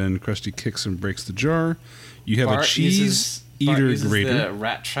 and then Krusty kicks and breaks the jar. You have a Bart cheese Bart eater uses grater. the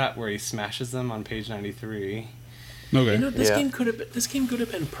rat trap where he smashes them on page 93. Okay. You know, this Yeah. game could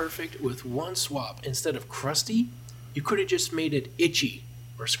have been perfect with one swap. Instead of Krusty, you could have just made it Itchy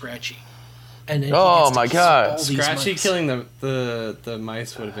or Scratchy. And then he Oh gets to my kill God. all these Scratchy mice. killing the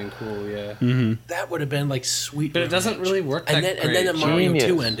mice would have been cool, yeah. That would have been like sweet. But it doesn't revenge. really work And that then and then the great. Mario Genius.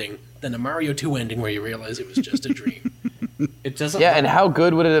 2 ending. Then the Mario 2 ending where you realize it was just a dream. It doesn't. Yeah, and how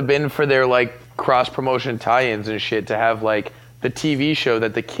good would it have been for their like cross promotion tie-ins and shit to have like the TV show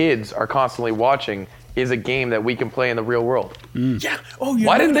that the kids are constantly watching is a game that we can play in the real world. Yeah. Oh, you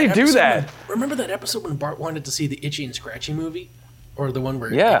Why remember didn't they do episode that? remember that episode when Bart wanted to see the Itchy and Scratchy movie, or the one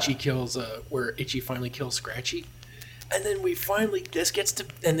where Yeah. Itchy kills, where Itchy finally kills Scratchy, and then we finally this gets to,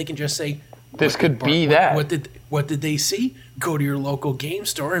 and they can just say, This "What could did be that." What did they see? Go to your local game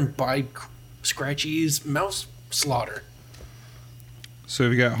store and buy Scratchy's mouse slaughter." So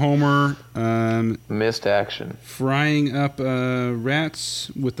we got Homer Missed action. frying up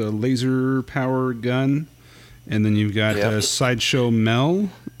rats with a laser power gun, and then you've got Yep. Sideshow Mel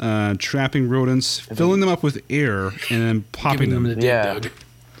trapping rodents, filling them up with air, and then popping Giving them them. the dig Yeah. dug.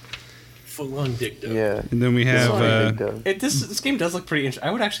 Full on dig dug. Yeah. And then we have Sorry, Big Doug. This game does look pretty interesting.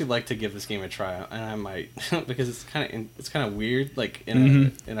 I would actually like to give this game a try, and I might because it's kind of weird, like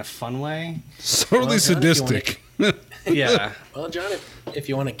in a fun way. totally Well, John, if you sadistic. Yeah. Well, John, if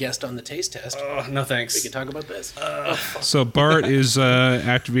you want to guest on the taste test, Oh, no thanks. we can talk about this. So Bart is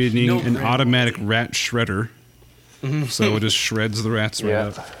activating No an red automatic rat shredder. So it just shreds the rats right Yeah.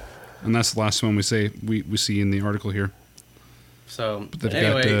 up. And that's the last one we see in the article here. So they've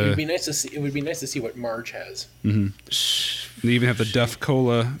anyway, got, It would be nice to see. It would be nice to see what Marge has. They even have the Duff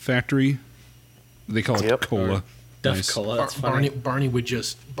Cola factory. They call it Yep. cola. Duff Nice. Cola. That's funny. Barney would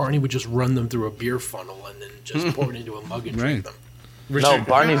just run them through a beer funnel and then just pour it into a mug and drink Right. them. No,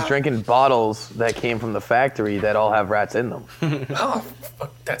 Barney's drinking bottles that came from the factory that all have rats in them. Oh,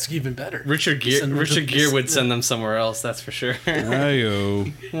 fuck, that's even better. Richard Send them Gere to- would send them somewhere else. That's for sure.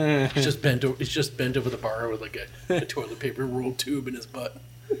 Ayo. It's just bent. It's just bent over the bar with like a toilet paper rolled tube in his butt.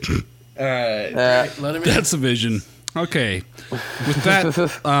 All right. Let him in. That's a vision. Okay. With that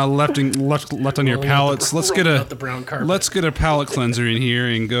left on your Rolling out palates, the- let's get rolling out the brown carpet. let's get a palate cleanser in here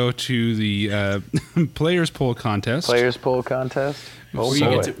and go to the players poll contest. Players poll contest. Oh Where you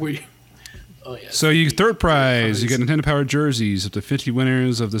boy. get to, where you, oh yeah. So you third prize, you get Nintendo Power jerseys up to 50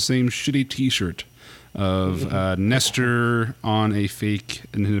 winners of the same shitty T-shirt. of Nestor on a fake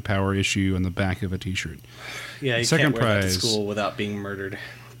Nintendo Power issue on the back of a T-shirt. Yeah, you Second can't wear that to prize. school without being murdered.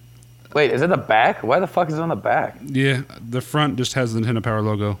 Wait, is it the back? Why the fuck is it on the back? Yeah, the front just has the Nintendo Power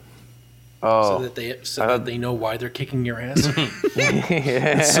logo. Oh, So that they know why they're kicking your ass.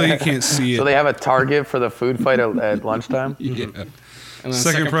 yeah. So you can't see it. So they have a target for the food fight at lunchtime. Yeah. And then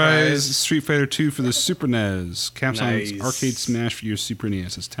Second prize, Street Fighter 2 for the Super NES. Capson's Nice. Arcade Smash for your Super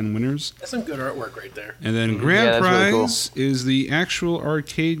NES. It's 10 winners. That's some good artwork right there. And then grand Yeah, that's really prize is the actual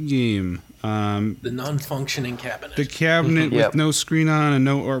arcade game. The non-functioning cabinet. The cabinet Yep. with no screen on and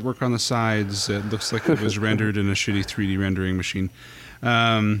no artwork on the sides. It looks like it was rendered in a shitty 3D rendering machine.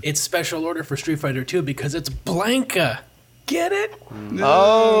 It's special order for Street Fighter 2 because it's Blanca. Get it?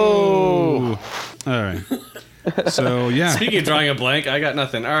 Oh, All right. So, yeah. Speaking of drawing a blank, I got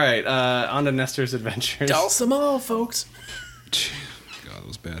nothing. All right, on to Nestor's Adventures. Dulce them all, folks. God, that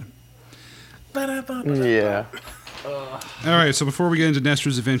was bad. yeah. All right, so before we get into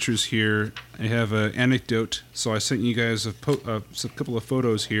Nestor's Adventures here, I have an anecdote. So I sent you guys a couple of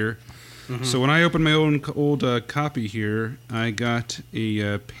photos here. So when I opened my own old copy here, I got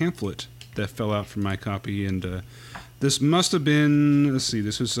a pamphlet that fell out from my copy, and this must have been, let's see,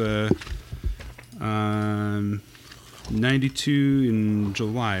 this was 92 in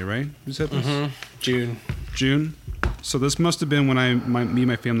July, right? Was that this? June. June? So this must have been when me and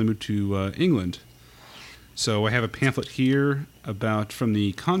my family moved to England. So I have a pamphlet here about from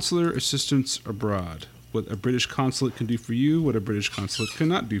the Consular Assistance Abroad. What a British consulate can do for you, what a British consulate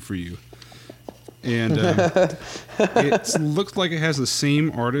cannot do for you. And it looks like it has the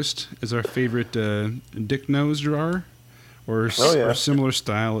same artist as our favorite Dick Nose drawer, or similar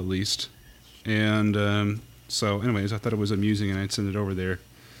style at least. And so anyways, I thought it was amusing and I'd send it over there.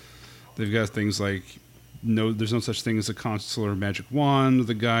 They've got things like, there's no such thing as a consular magic wand,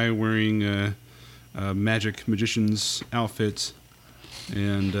 the guy wearing a magic magician's outfit,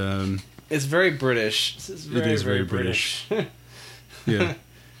 and It's very British. This is very, it is very very British. British. Yeah.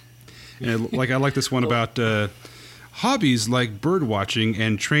 And I like this one about hobbies like bird watching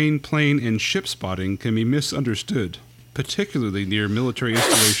and train, plane, and ship spotting can be misunderstood, particularly near military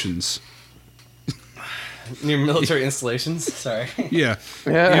installations. Near military installations? Sorry. Yeah.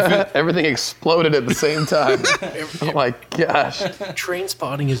 Yeah, everything exploded at the same time. Oh my gosh. Train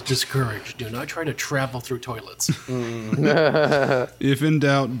spotting is discouraged. Do not try to travel through toilets. If in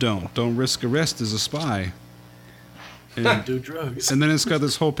doubt, don't. Don't risk arrest as a spy. And, Do drugs. and then it's got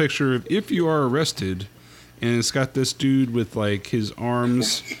this whole picture of if you are arrested, and it's got this dude with like his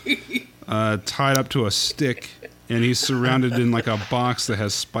arms tied up to a stick, and he's surrounded in like a box that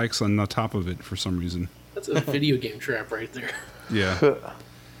has spikes on the top of it for some reason. That's a video game trap right there. Yeah.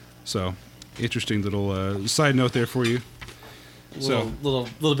 So, interesting little side note there for you. So,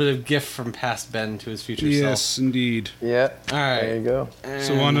 Little bit of gift from past Ben to his future yes, indeed. Yeah. All right. There you go. So on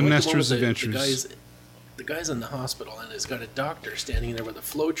to I like the one Nestor's with Adventures. The guy's in the hospital and he's got a doctor standing there with a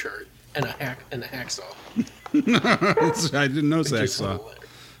flowchart and a hacksaw. I didn't notice that. Which is So, hilarious.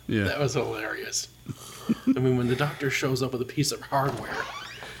 yeah, That was hilarious. I mean, when the doctor shows up with a piece of hardware,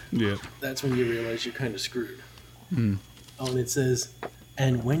 yeah. that's when you realize you're kind of screwed. Oh, and it says,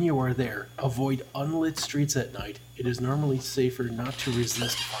 and when you are there, avoid unlit streets at night. It is normally safer not to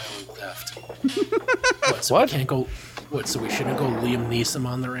resist violent theft. What? So What? we can't go. What? So we shouldn't go Liam Neeson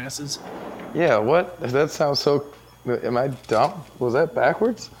on their asses? Yeah, what? That sounds so... Am I dumb? Was that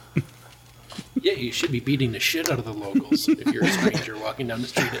backwards? Yeah, you should be beating the shit out of the locals if you're a stranger walking down the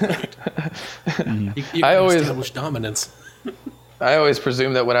street at night. You I can always- establish dominance. I always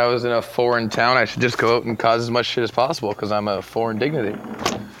presumed that when I was in a foreign town, I should just go out and cause as much shit as possible because I'm a foreign dignity.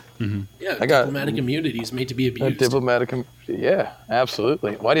 Yeah, I got- diplomatic immunity is made to be A abused. diplomatic... Yeah,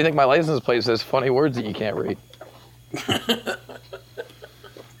 absolutely. Why do you think my license plate says funny words that you can't read?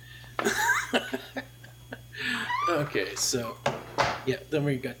 Okay, so yeah, then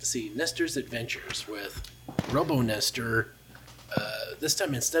we got to see Nestor's Adventures with Robo Nestor. This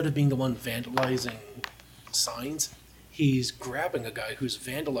time, instead of being the one vandalizing signs, he's grabbing a guy who's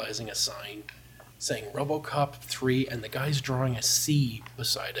vandalizing a sign saying RoboCop 3, and the guy's drawing a C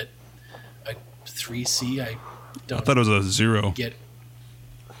beside it. A 3C, I don't I thought it was a 0. get.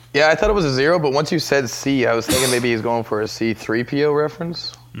 Yeah, I thought it was a 0, but once you said C, I was thinking maybe he's going for a C-3PO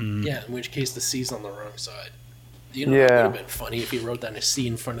reference. Yeah, in which case the C's on the wrong side. You know, it Yeah. would have been funny if he wrote down a C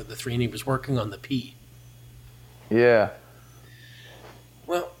in front of the 3 and he was working on the P. Yeah.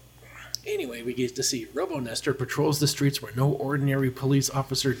 Well, anyway, we get to see Robo Nestor patrols the streets where no ordinary police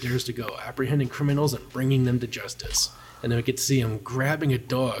officer dares to go, apprehending criminals and bringing them to justice. And then we get to see him grabbing a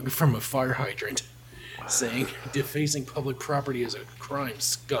dog from a fire hydrant, saying, defacing public property is a crime,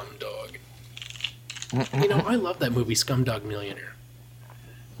 scum dog. You know, I love that movie, Scumdog Millionaire.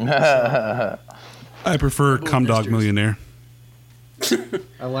 I prefer Cumdog Nesters. Millionaire.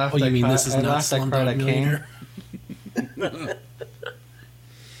 I laughed. Oh, you I mean cried- this is I not laughed, I cried, I Slumdog came. Millionaire?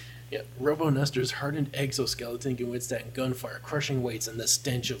 Yeah, Robo Nestor's hardened exoskeleton can withstand gunfire, crushing weights, and the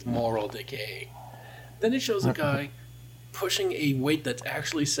stench of moral decay. Then it shows a guy pushing a weight that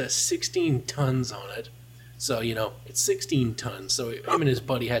actually says 16 tons on it. So, you know, it's 16 tons. So him and his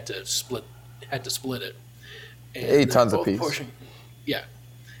buddy had to split it. And 8 they're tons both apiece. pushing. Yeah.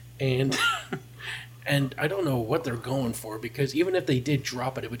 And and I don't know what they're going for, because even if they did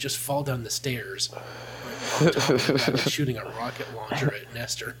drop it, it would just fall down the stairs. On top of the guy that's shooting a rocket launcher at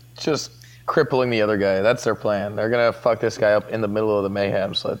Nestor. Just crippling the other guy. That's their plan. They're gonna fuck this guy up in the middle of the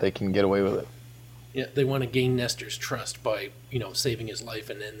mayhem so that they can get away with it. Yeah, they want to gain Nestor's trust by, you know, saving his life,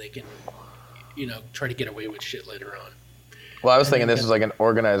 and then they can, you know, try to get away with shit later on. Well, I was thinking this was like an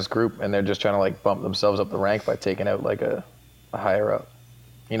organized group, and they're just trying to like bump themselves up the rank by taking out like a higher up.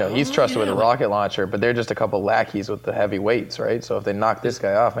 You know, he's Oh, trusted with yeah, a like- rocket launcher, but they're just a couple lackeys with the heavy weights, right? So if they knock this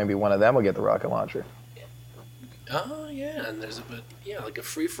guy off, maybe one of them will get the rocket launcher. Oh, yeah, and there's a bit, yeah, like a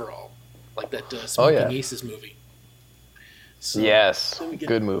free-for-all. Like that Smoking yeah. Aces movie. So, Yes, then we get-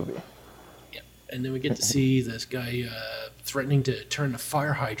 good movie. Yeah, and then we get to see this guy threatening to turn a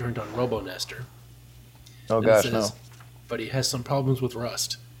fire hydrant on Robo Nestor. Oh And it gosh, says, no. But he has some problems with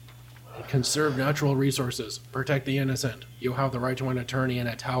rust. Conserve natural resources. Protect the innocent. You have the right to an attorney and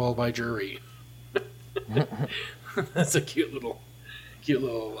a towel by jury. That's a cute little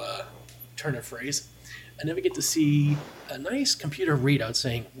turn of phrase. And then we get to see a nice computer readout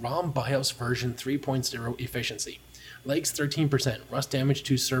saying ROM BIOS version 3.0 efficiency. Legs 13%, rust damage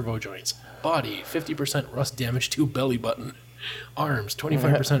to servo joints. Body 50% rust damage to belly button. Arms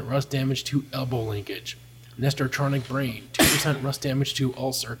 25% rust damage to elbow linkage. Nestortronic brain 2% rust damage to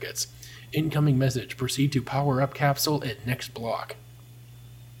all circuits. Incoming message: proceed to power up capsule at next block.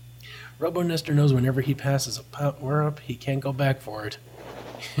 Robo Nestor knows whenever he passes a power up, he can't go back for it.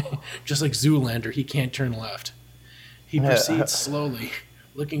 Just like Zoolander, he can't turn left. He proceeds slowly,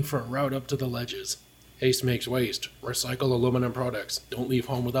 looking for a route up to the ledges. Haste makes waste. Recycle aluminum products. Don't leave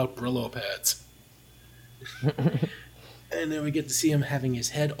home without Brillo pads. And then we get to see him having his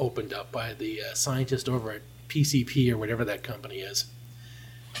head opened up by the scientist over at PCP or whatever that company is.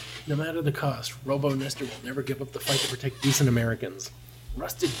 No matter the cost, Robo Nestor will never give up the fight to protect decent Americans.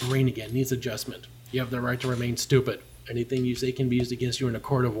 Rusted brain again needs adjustment. You have the right to remain stupid. Anything you say can be used against you in a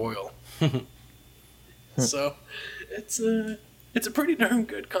court of oil. So, it's a pretty darn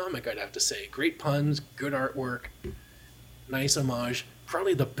good comic, I'd have to say. Great puns, good artwork, nice homage.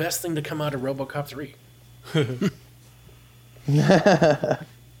 Probably the best thing to come out of RoboCop 3.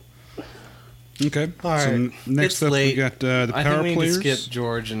 Okay. All So right. next It's up, late. we got the I power think we players. need to skip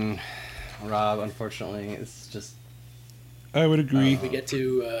George and Rob. Unfortunately, it's just I would agree. We get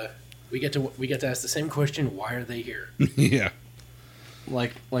to ask the same question: why are they here? Yeah.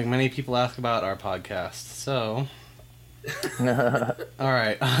 like many people ask about our podcast. So, all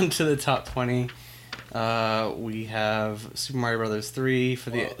right, on to the top 20. We have Super Mario Brothers 3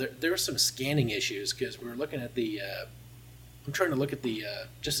 for the. Well, there were some scanning issues because we were looking at the. I'm trying to look at the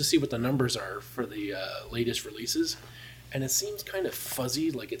just to see what the numbers are for the latest releases, and it seems kind of fuzzy,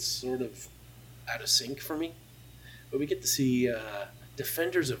 like it's sort of out of sync for me. But we get to see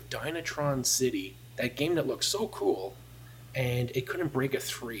Defenders of Dynatron City, that game that looks so cool, and it couldn't break a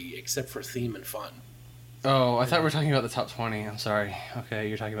 3 except for theme and fun. Oh, I thought we were talking about the top 20. I'm sorry. Okay,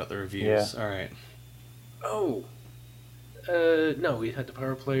 you're talking about the reviews. Yeah. All right. Oh, no, we had the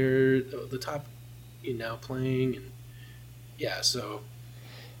power player, the top now playing, and yeah. So,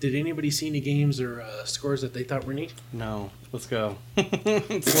 did anybody see any games or scores that they thought were neat? No, let's go.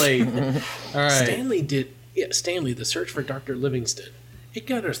 It's late. All right. Stanley did. Yeah, Stanley, The Search for Dr. Livingston. It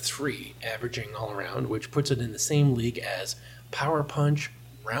got a 3, averaging all around, which puts it in the same league as Power Punch,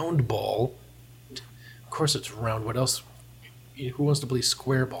 Round Ball. Of course, it's round. What else? Who wants to play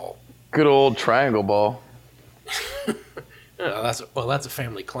Square Ball? Good old triangle ball. That's a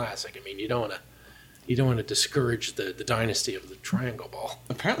family classic. I mean, you don't want to discourage the dynasty of the triangle ball.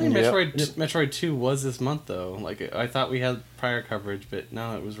 Apparently, Yep. Metroid 2 was this month though. Like I thought we had prior coverage, but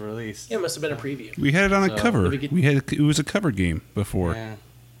no, it was released. Yeah, it must have been a preview. We had it on a So, cover. did we get- It was a cover game before. Yeah.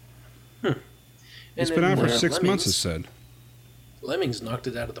 It's And been then, out for 6 Lemmings- months, it said. Lemmings knocked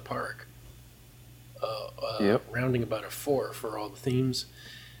it out of the park. Yep. Rounding about a 4 for all the themes.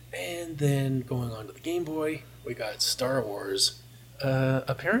 And then going on to the Game Boy, we got Star Wars.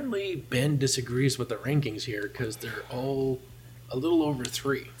 Apparently, Ben disagrees with the rankings here because they're all a little over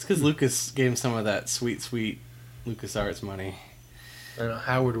 3. It's because Lucas gave him some of that sweet LucasArts money. I know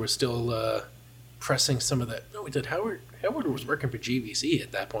Howard was still pressing some of that. No, he did. Howard was working for GVC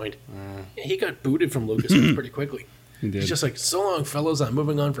at that point. Yeah, he got booted from LucasArts pretty quickly. He did. He's just like, so long, fellas. I'm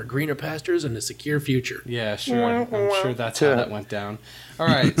moving on for greener pastures and a secure future. Yeah, sure. I'm sure that's how that went down. All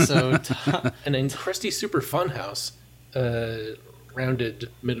right, so And then Krusty Super Funhouse, rounded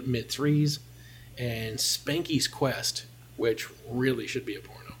mid threes, and Spanky's Quest, which really should be a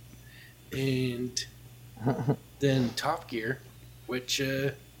porno, and then Top Gear, which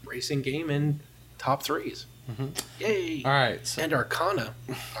racing game and top threes. Yay! all right, so And Arcana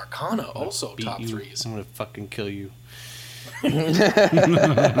also beat top you. threes. I'm gonna fucking kill you.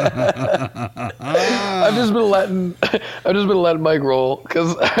 I've just been letting Mike roll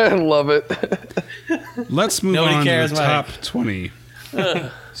because I love it. Let's move Nobody on cares, to the Mike. top 20.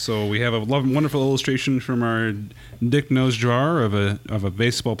 So we have a wonderful illustration from our Dick Nose jar of a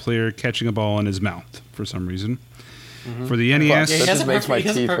baseball player catching a ball in his mouth for some reason. For the NES, That he just makes my he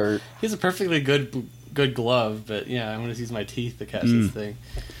has teeth hurt. He has a perfectly good glove, but yeah, I'm gonna use my teeth to catch this thing.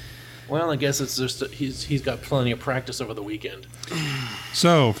 Well, I guess it's just that he's got plenty of practice over the weekend.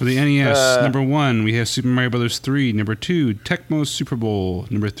 so for the NES, number 1 we have Super Mario Brothers 3. Number 2, Tecmo Super Bowl.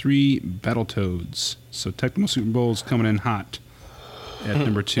 Number 3, Battletoads. So Tecmo Super Bowl is coming in hot at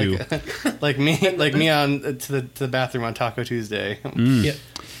number 2. Like me on to the bathroom on Taco Tuesday. Yeah.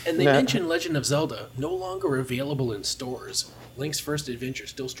 And they mention Legend of Zelda, no longer available in stores. Link's first adventure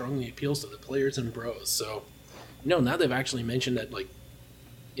still strongly appeals to the players and bros. So, now they've actually mentioned that, like,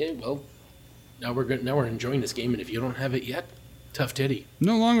 yeah, well, now we're enjoying this game, and if you don't have it yet, tough titty.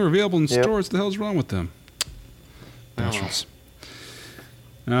 No longer available in Yep. stores. What the hell's wrong with them? Bastards.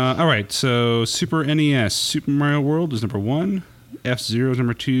 All right, so Super NES, Super Mario World is number 1, F-Zero is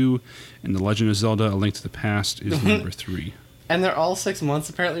number 2, and The Legend of Zelda: A Link to the Past is number 3. And they're all 6 months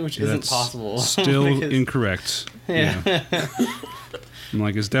apparently, which isn't That's possible. Still Because- incorrect. Yeah. I'm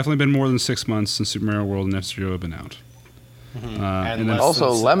like, it's definitely been more than 6 months since Super Mario World and F-Zero have been out. And then less Also,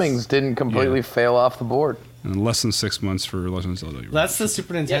 than six- Lemmings didn't completely fail off the board. and less than 6 months for Legend of Zelda. You're right. That's the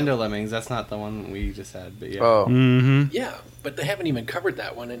Super Nintendo Lemmings. That's not the one we just had, but yeah. Oh, Yeah, but they haven't even covered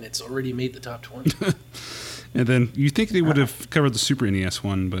that one, and it's already made the top 20. And then you think they would have covered the Super NES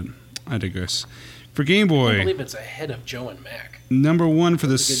one, but I digress. For Game I Boy, believe it's ahead of Joe and Mac. number 1 for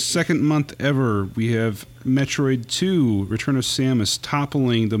the That's a good- second month ever, we have Metroid 2, Return of Samus,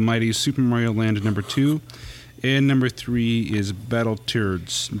 toppling the mighty Super Mario Land at number 2. And number 3 is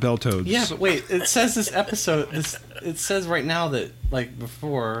Battletoads. Yeah, but wait, it says this episode, it says right now that, like,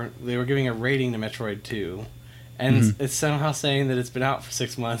 before, they were giving a rating to Metroid 2. And it's somehow saying that it's been out for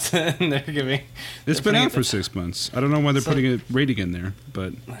 6 months, and they're giving... It's they're been putting out it- for 6 months. I don't know why they're So- putting a rating in there,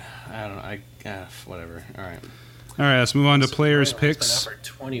 but... I don't know, whatever, alright. All right, let's move on to Super players' Mario Land's picks. been out for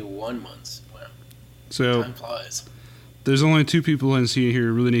 21 months. Wow, So time flies. there's only 2 people in here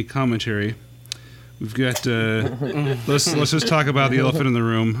who really need commentary. We've got... let's just talk about the elephant in the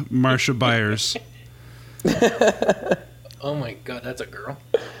room, Marcia Byers. Oh my god, that's a girl.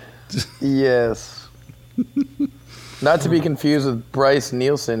 yes. Not to be confused with Bryce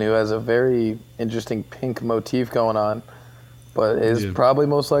Nielsen, who has a very interesting pink motif going on, but is Yeah. probably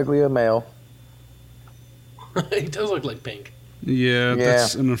most likely a male. He does look like Pink. Yeah, Yeah.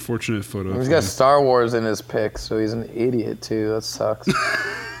 that's an unfortunate photo. He's of got him. Star Wars in his pick, so he's an idiot too. That sucks.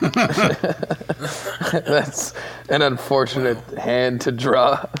 That's an unfortunate hand to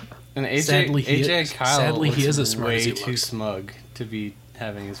draw. And AJ, Sadly, he AJ is- Kyle sadly, he looks is as smart way as he too looks. smug to be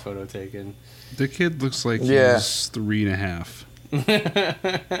having his photo taken. The kid looks like Yeah. he's 3.5.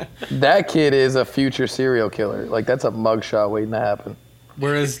 That kid is a future serial killer. Like, that's a mugshot waiting to happen.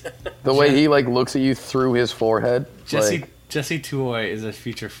 Whereas The way he like looks at you through his forehead. Like, Jesse Tuoy is a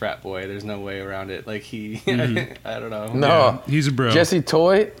future frat boy. There's no way around it. Like he, I don't know. no, Yeah, he's a bro. Jesse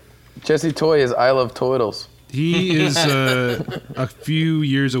Toy is I Love Toidles. He is a few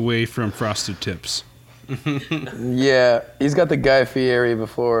years away from Frosted Tips. Yeah, he's got the Guy Fieri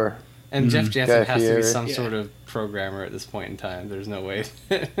before. And Jeff Jansen Guy has to be Fieri. some Yeah. sort of programmer at this point in time. There's no way.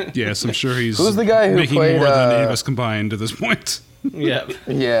 Yes, I'm sure he's Who's the guy who making played, more than any of uh, us combined at this point. Yeah.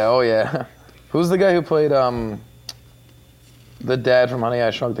 Yeah, oh yeah. Who's the guy who played the dad from Honey I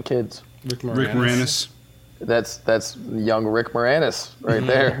Shrunk the Kids? Rick Rick Moranis. That's young Rick Moranis right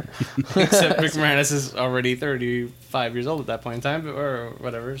there. Except Rick Moranis is already 35 years old at that point in time, or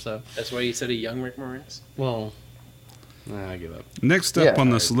whatever. So, That's why you said a young Rick Moranis. well, I give up. Next up Yeah. on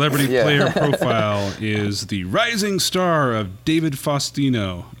the celebrity Yeah. player profile is the rising star of David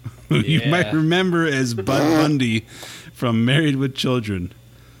Faustino, who you Yeah. might remember as Bud Bundy from Married with Children.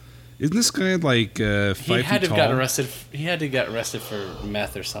 Isn't this guy like 5 He had feet to tall? have got arrested. He had to get arrested for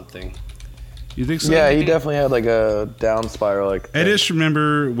meth or something. You think so? Yeah, he definitely had like a down spiral. Like I just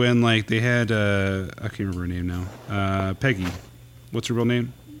remember when like they had I can't remember her name now. Peggy. What's her real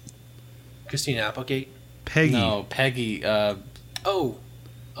name? Christina Applegate. Peggy. No, Peggy. Oh,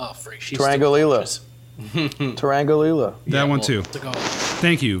 freak. She's Tarantula. still Tarantula. That one too. Seagal.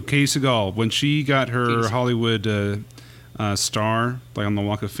 Thank you, Katie Seagal. When she got her Katie. Hollywood star, like on the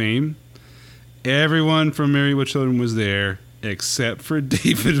Walk of Fame, everyone from Married with Children was there except for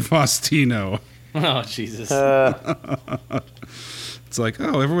David Faustino. Oh Jesus! It's like,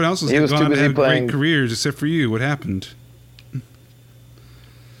 oh, everyone else has He was too gone and busy had playing- great careers except for you. What happened?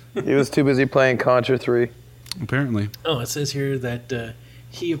 He was too busy playing Contra 3. Apparently. Oh, it says here that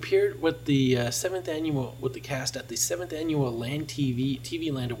he appeared with the with the cast at the 7th annual Land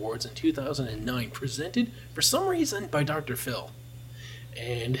TV Land Awards in 2009, presented for some reason by Dr. Phil,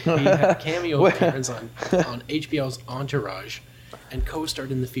 and he had a cameo appearance on HBO's Entourage, and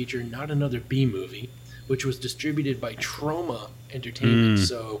co-starred in the feature Not Another B Movie, which was distributed by Troma Entertainment.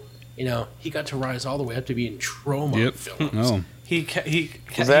 So he got to rise all the way up to being Troma films. Oh. He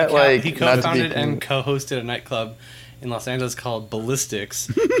Is that like he not to co-founded be- and co-hosted a nightclub in Los Angeles called Ballistics,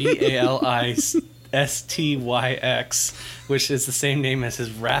 BALISTYX, which is the same name as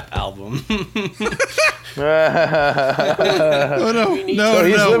his rap album. Oh, no. We need No, So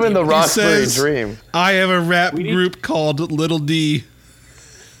he's no. living the He Roxbury says, dream. I have a rap need- group called Little D.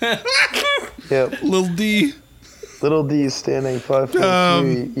 Yep. Little D. Little D standing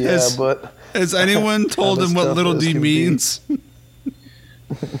 5'3". Yeah, has- but Has anyone told Other him what stuff Little as D can be. means?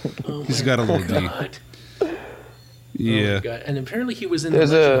 Oh He's my got a little D. God. Yeah. Oh my God. And apparently he was in There's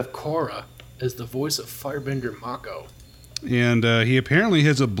the Legend a- of Korra as the voice of Firebender Mako. And he apparently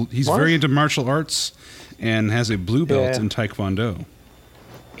has he's What? very into martial arts and has a blue belt Yeah. in Taekwondo.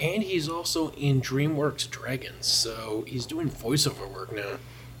 And he's also in DreamWorks Dragons, so he's doing voiceover work now.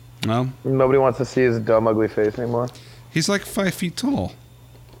 Well, nobody wants to see his dumb, ugly face anymore. he's like 5 feet tall.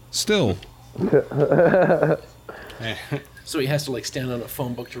 Still. So he has to like stand on a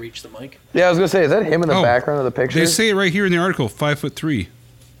phone book to reach the mic. Yeah, I was gonna say, is that him in the Oh, background of the picture? They say it right here in the article, 5'3".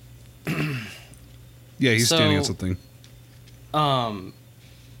 Yeah, he's standing on So- something.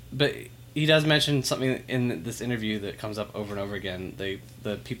 But he does mention something in this interview that comes up over and over again.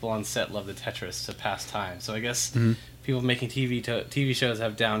 The people on set love the Tetris to pass time. So I guess people making TV shows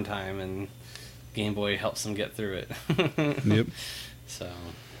have downtime, and Game Boy helps them get through it. Yep. So,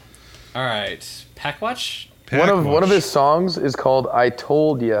 all right, Packwatch. one of his songs is called "I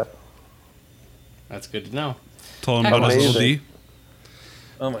Told Ya." That's good to know. Told him about his little Amazing. D.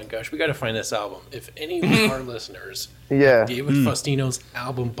 Oh my gosh, we got to find this album. If any of our listeners Yeah. David Faustino's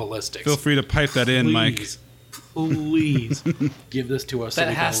album Ballistics, Feel free to pipe that in, Mike. please give this to us. so That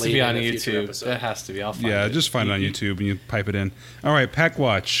we can has to lay be it on in a future YouTube. episode. That has to be. I'll find Yeah, it. just find it on YouTube and you pipe it in. All right,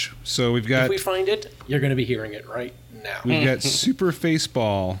 Packwatch. So we've got If we find it, you're going to be hearing it right now. we've got Super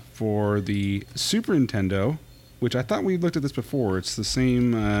Faceball for the Super Nintendo, which I thought we looked at this before. It's the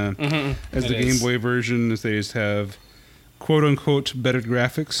same as It the Game is. Boy version. As they just have quote unquote better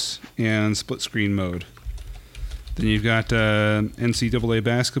graphics and split screen mode. Then you've got NCAA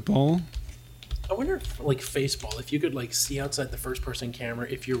basketball. I wonder if, like, Faceball, if you could, like, see outside the first-person camera,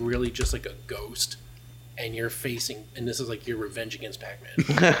 if you're really just, like, a ghost, and you're facing, and this is, like, your revenge against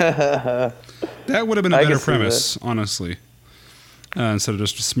Pac-Man. That would have been a I better can see premise, honestly. Instead of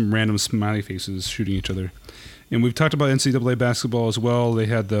just some random smiley faces shooting each other. And we've talked about NCAA basketball as well. They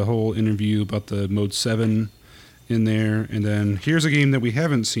had the whole interview about the Mode 7 in there. And then here's a game that we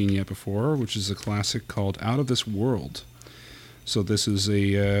haven't seen yet before, which is a classic called Out of This World. So this is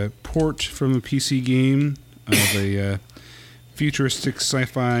a port from a PC game of a futuristic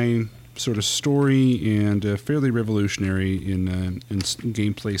sci-fi sort of story and fairly revolutionary in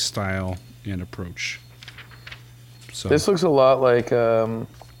gameplay style and approach. So This looks a lot like a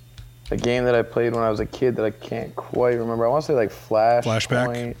game that I played when I was a kid that I can't quite remember. I want to say like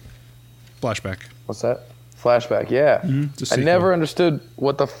Flashback? Flashback. What's that? Flashback, yeah. It's a I sequel. never understood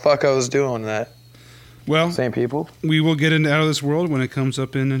what the fuck I was doing in that. Well, Same people? we will get into Out of This World when it comes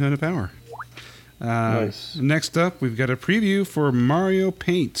up in Nintendo Power. Nice. Next up, we've got a preview for Mario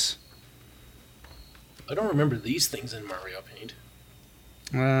Paint. I don't remember these things in Mario Paint.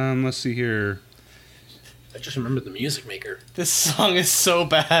 Let's see here. I just remember the Music Maker. This song is so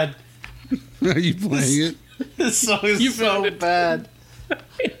bad. Are you playing it? This song is You so found it. bad.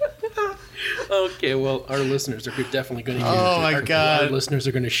 Okay, well, our listeners are definitely going to hear Oh my God. Our listeners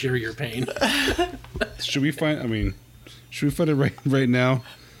are going to share your pain. Should we find it right now?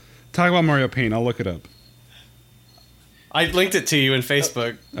 Talk about Mario Paint. I'll look it up. I linked it to you in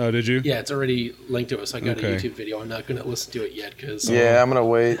Facebook. Oh, did you? Yeah, it's already linked to us. I got Okay. a YouTube video. I'm not going to listen to it yet because Yeah, I'm going to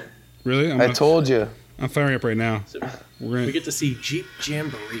wait. Really? I told you. I'm firing up right now. So We're gonna, we get to see Jeep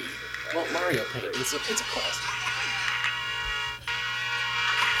Jamboree. Well, Mario Paint. It's a classic.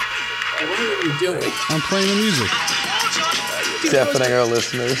 Hey, what are you doing? I'm playing the music. Deafening our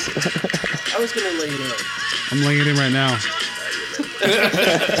listeners. I was gonna lay it out. I'm laying it in right now.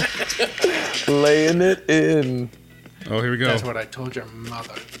 Laying it in. Oh, here we go. That's what I told your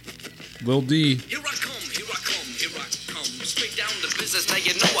mother. Lil D. Here I come, here I come, here I come. Straight down to business, now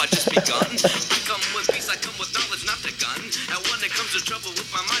you know I just begun. I come with peace, I come with knowledge, not the gun. And when it comes to trouble with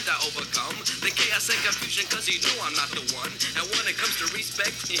my mind, I overcome the chaos and confusion, cause you know I'm not the one. And when it comes to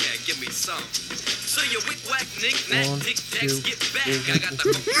respect, yeah, give me some. So you wick whack, nick knack, tic tacs, get back. I got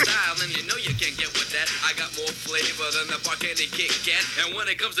the funky style, and you know you can't get with that. I got more flavor than the bar candy Kit Kat. And when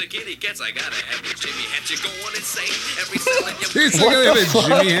it comes to kitty cats, I gotta have the Jimmy hat. You're going insane. Every cell in your He's brain. looking at a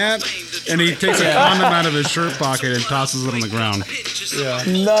Jimmy hat, and he takes a condom out of his shirt pocket and tosses it on the ground.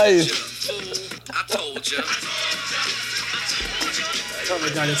 Nice. I told you. Oh my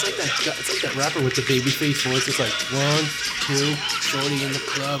god, it's like that rapper with the baby face voice. It's like 1, 2, shorty in the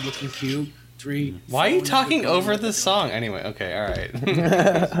club looking cute. 3. Why are you 4, talking never over going. this song? Anyway, okay, all right.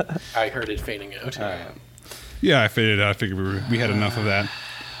 I heard it fading out. All right. Yeah, I figured it out. I figured we had enough of that.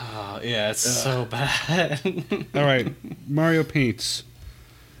 Oh, yeah, it's so bad. All right, Mario Paints.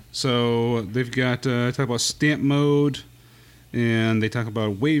 So they've got talk about stamp mode, and they talk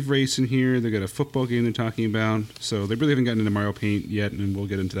about wave race in here. They got a football game they're talking about. So they really haven't gotten into Mario Paint yet, and we'll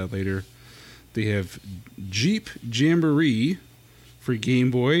get into that later. They have Jeep Jamboree for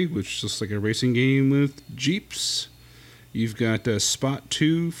Game Boy, which is just like a racing game with Jeeps. You've got Spot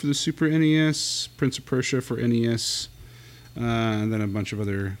 2 for the Super NES, Prince of Persia for NES, and then a bunch of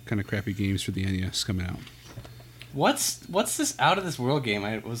other kind of crappy games for the NES coming out. What's this Out of This World game?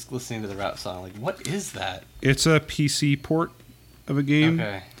 I was listening to the rap song. Like, what is that? It's a PC port of a game.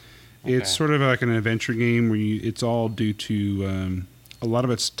 Okay. It's sort of like an adventure game where it's all due to a lot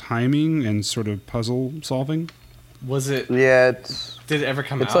of its timing and sort of puzzle solving. Was it? Yeah, Did it ever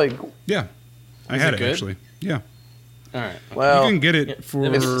come it's out? like, Yeah, I Is had it it good? actually. Yeah, All right. well, you can get yeah, it for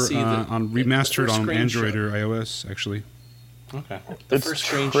let me just see on the remastered first on Android screenshot. or iOS actually. Okay. The It's first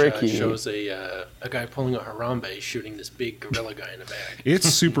screenshot tricky. shows a guy pulling a Harambe shooting this big gorilla guy in the back. It's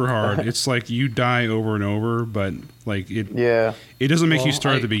super hard. It's like you die over and over, but like it yeah. it doesn't make you Well,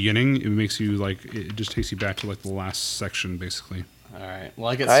 start at the beginning. It makes you like it just takes you back to like the last section basically. All right. Well,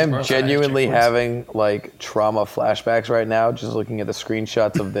 I get. I am super- genuinely checkpoints. having like trauma flashbacks right now, just looking at the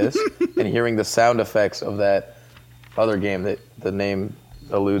screenshots of this and hearing the sound effects of that other game that the name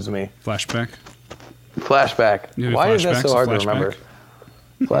eludes me. Flashback. Flashback. Yeah, Why is that flashbacks, so hard to flashback. remember?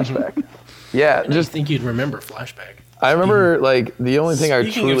 Flashback. Yeah, Just just think you'd remember Flashback. I remember like the only thing I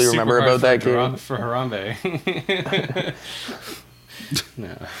Speaking of truly super remember hard about that for game. For Harambe.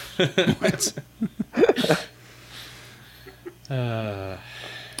 No.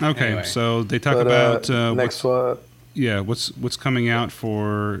 Okay, Anyway. so they talk But about next what's, one. yeah, what's coming out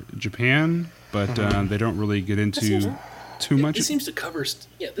for Japan, but they don't really get into too much. It seems to cover.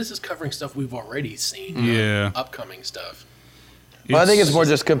 This is covering stuff we've already seen. Yeah. Upcoming stuff. Well, I think it's more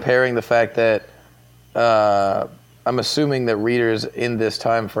just comparing the fact that I'm assuming that readers in this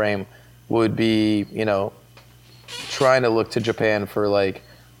time frame would be, trying to look to Japan for like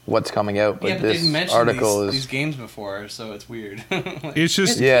what's coming out. But Yeah, but this they've mentioned article these is games before, so it's weird. It's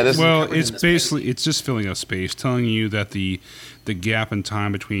just Yeah, this is well, covered it's in this basically it's just filling up space, telling you that the gap in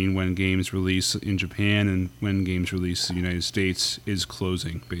time between when games release in Japan and when games release in the United States is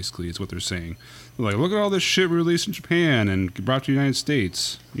closing. Basically, is what they're saying. They're like, look at all this shit we released in Japan and brought to the United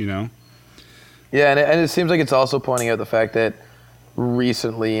States. Yeah, and it seems like it's also pointing out the fact that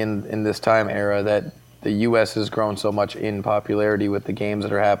recently in this time era that the U.S. has grown so much in popularity with the games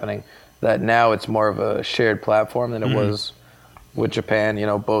that are happening that now it's more of a shared platform than it was with Japan.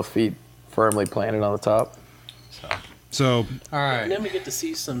 Both feet firmly planted on the top. So All right. And then we get to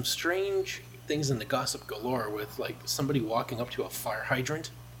see some strange things in the gossip galore with like somebody walking up to a fire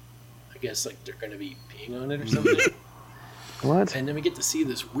hydrant. I guess like they're going to be peeing on it or something. What? And then we get to see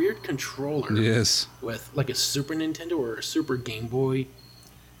this weird controller yes, with like a Super Nintendo or a Super Game Boy.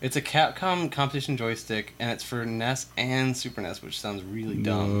 It's a Capcom competition joystick, and it's for NES and Super NES, which sounds really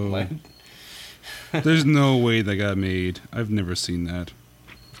dumb. No. Like, there's no way that got made. I've never seen that.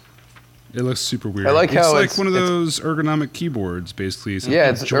 It looks super weird. I like it's how like it's- one of it's- those ergonomic keyboards, basically.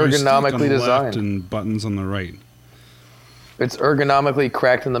 Yeah, it's joystick on ergonomically the left designed. and buttons on the right. It's ergonomically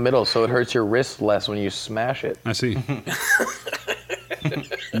cracked in the middle, so it hurts your wrist less when you smash it. I see. all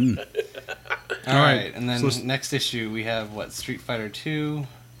right, right. And then so let's- next issue, we have Street Fighter 2,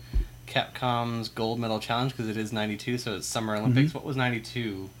 Capcom's Gold Medal Challenge, because it is 92, so it's Summer Olympics. What was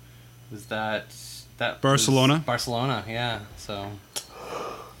 92? Was that Barcelona? was Barcelona, yeah. So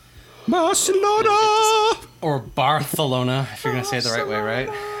Barcelona! or Barcelona, if you're gonna say it the right way, right?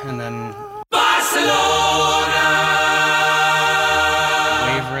 And then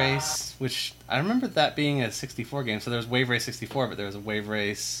Wave Race, which I remember that being a 64 game. So there was Wave Race 64, but there was a Wave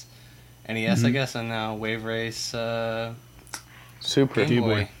Race NES, I guess, and now Wave Race Super. Game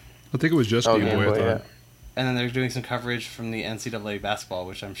Boy. I think it was just Game Boy, I thought. yeah. And then they're doing some coverage from the NCAA basketball,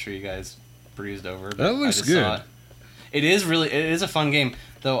 which I'm sure you guys breezed over. but That looks I just saw good. It is a fun game,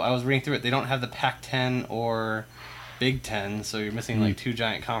 though. I was reading through it. They don't have the Pac-10 or Big Ten, so you're missing like two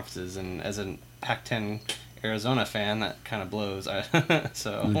giant conferences. And as a Pac-10 Arizona fan, that kind of blows.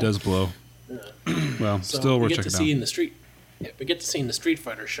 So It does blow. Well, So still we we're get to checking see out. in the street. Yeah, we get to see in the Street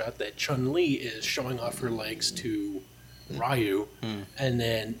Fighter shot that Chun-Li is showing off her legs to Ryu, and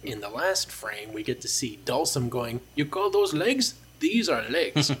then in the last frame we get to see Dhalsim going, "You call those legs? These are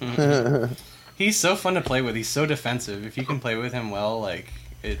legs." he's so fun to play with. He's so defensive. If you can play with him well, like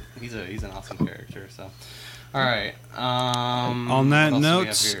he's an awesome character. So, all right. On that what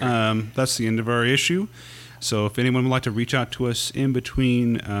else do we note, have here? that's the end of our issue. So if anyone would like to reach out to us in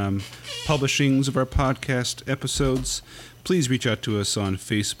between publishings of our podcast episodes, please reach out to us on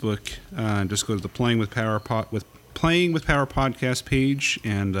Facebook. Just go to the Playing with Power podcast page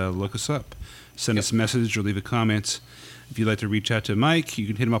and look us up. Send us a message or leave a comment. If you'd like to reach out to Mike, you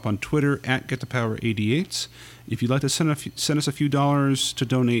can hit him up on Twitter at GetThePower88. If you'd like to send us a few dollars to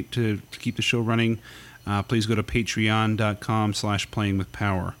donate to keep the show running, please go to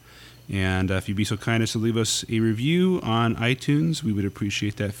patreon.com/playingwithpower. And if you'd be so kind as to leave us a review on iTunes, we would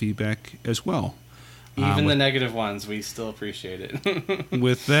appreciate that feedback as well. Even the negative ones, we still appreciate it.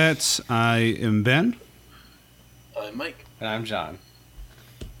 With that, I am Ben. I'm Mike. And I'm John.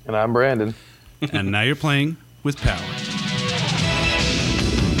 And I'm Brandon. And now you're playing with Power.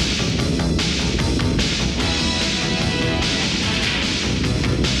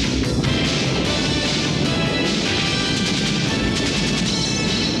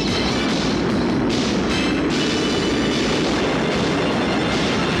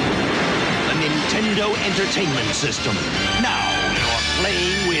 The Nintendo Entertainment System. Now you're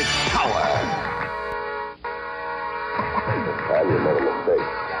playing with power. You made a mistake.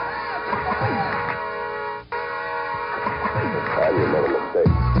 You made a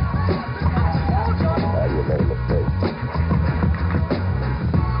mistake. You made a mistake.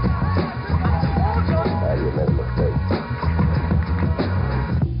 You made a mistake.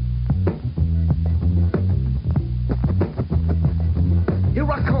 Here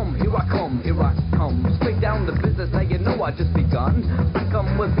I come, here I come, here I come. Straight down to business, now you know I just begun. I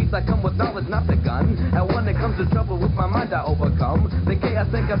come with peace, I come with knowledge, not the gun. And when it comes to trouble with my mind, I overcome the chaos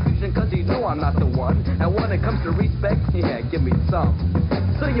and confusion, cause you know I'm not the one. And when it comes to respect, yeah, give me some.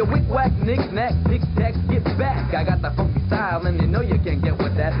 So you wick-wack, knick-knack, tic-tac, get back. I got the funky style, and you know you can't get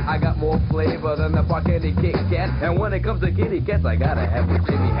with that. I got more flavor than the Barcade Kit Kat. And when it comes to kitty cats, I gotta have a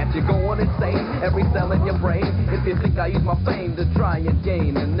Jimmy hat. You're going insane, every cell in your brain. If you think I use my fame to try and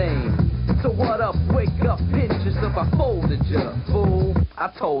gain a name. So what up, wake up, pinch yourself, I folded ya, fool. I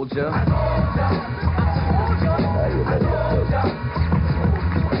told ya. You made a mistake.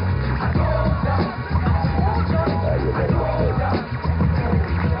 You made a mistake.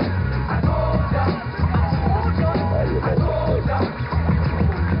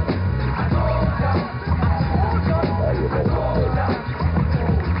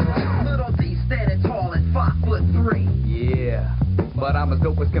 Little D standing tall at 5'3". Yeah, but I'm as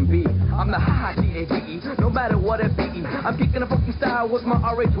dope as can be. I'm the G-A-G-E, no matter what it be. I'm kicking a funky style with my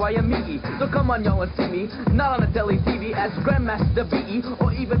R-H-Y-M-E. So come on, y'all, and see me. Not on the telly TV as Grandmaster B.E.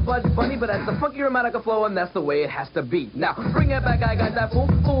 or even Bud Bunny, but as the funky harmonica flow, and that's the way it has to be. Now, bring it back, I got that fool.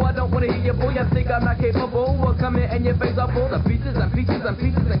 Oh, I don't want to hear you, boy. You think I'm not capable? Well, come here and your face up full of pieces and pieces and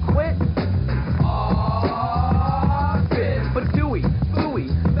pieces and quit. But Dewey, Booey,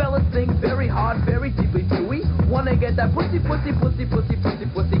 fellas think very hard, very deeply, Dewey. Wanna get that pussy, pussy, pussy, pussy, pussy,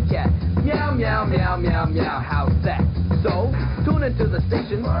 pussy cat. Meow, meow, meow, meow, meow, how's that? So, tune into the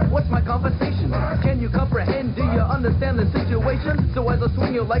station, what's my conversation? Can you comprehend, do you understand the situation? So as I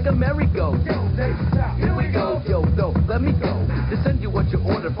swing you like a merry-go. Here we go, yo, let me go. To send you what you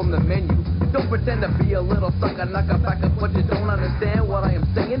order from the menu. Don't pretend to be a little sucker, knocker back up, but you don't understand what I am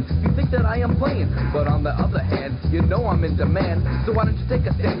saying. You think that I am playing, but on the other hand, you know I'm in demand. So why don't you take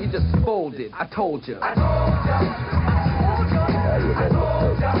a stand, you just fold it. I told you. I told you. You made a mistake. You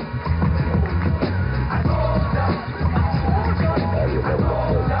made a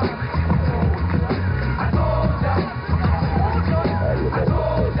mistake.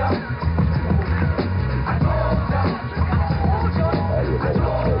 You made a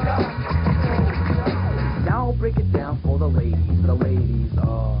mistake.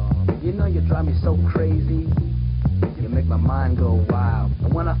 drive me so crazy. You make my mind go wild.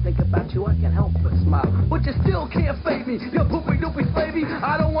 And when I think about you, I can't help but smile. But you still can't fade me, you poopy doopy slavey.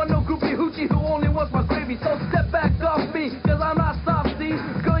 I don't want no groupie hoochie who only wants my gravy. So step back off me, cause I'm not soft, see?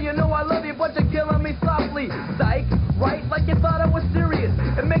 Girl, you know I love you, but you're killing me softly. Psych, right? Like you thought I was serious.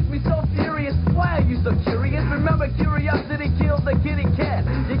 It makes me so furious. Why are you so curious? Remember, curiosity kills the kitty cat.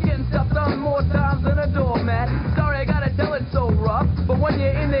 You're getting stepped on more times than a doormat. Sorry, I gotta tell it so rough. But when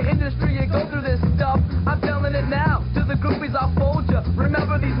you're in the industry, you go through this stuff. I'm telling it now. To the groupies, I fold ya.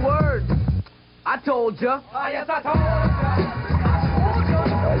 Remember these words. I told ya. Ah, yes, I told ya. I told ya.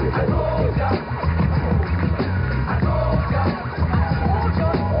 I told ya. I told ya. I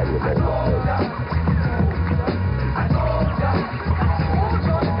told ya. I told ya. I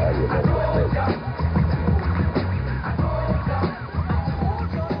told ya. I told ya.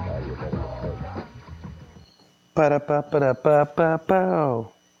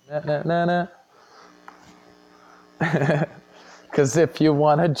 Ba-da-ba-ba-da-ba-ba-bow. Na-na-na-na. Cause if you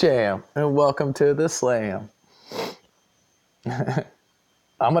want to jam, and welcome to the slam.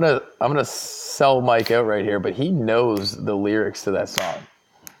 I'm gonna sell Mike out right here, but he knows the lyrics to that song.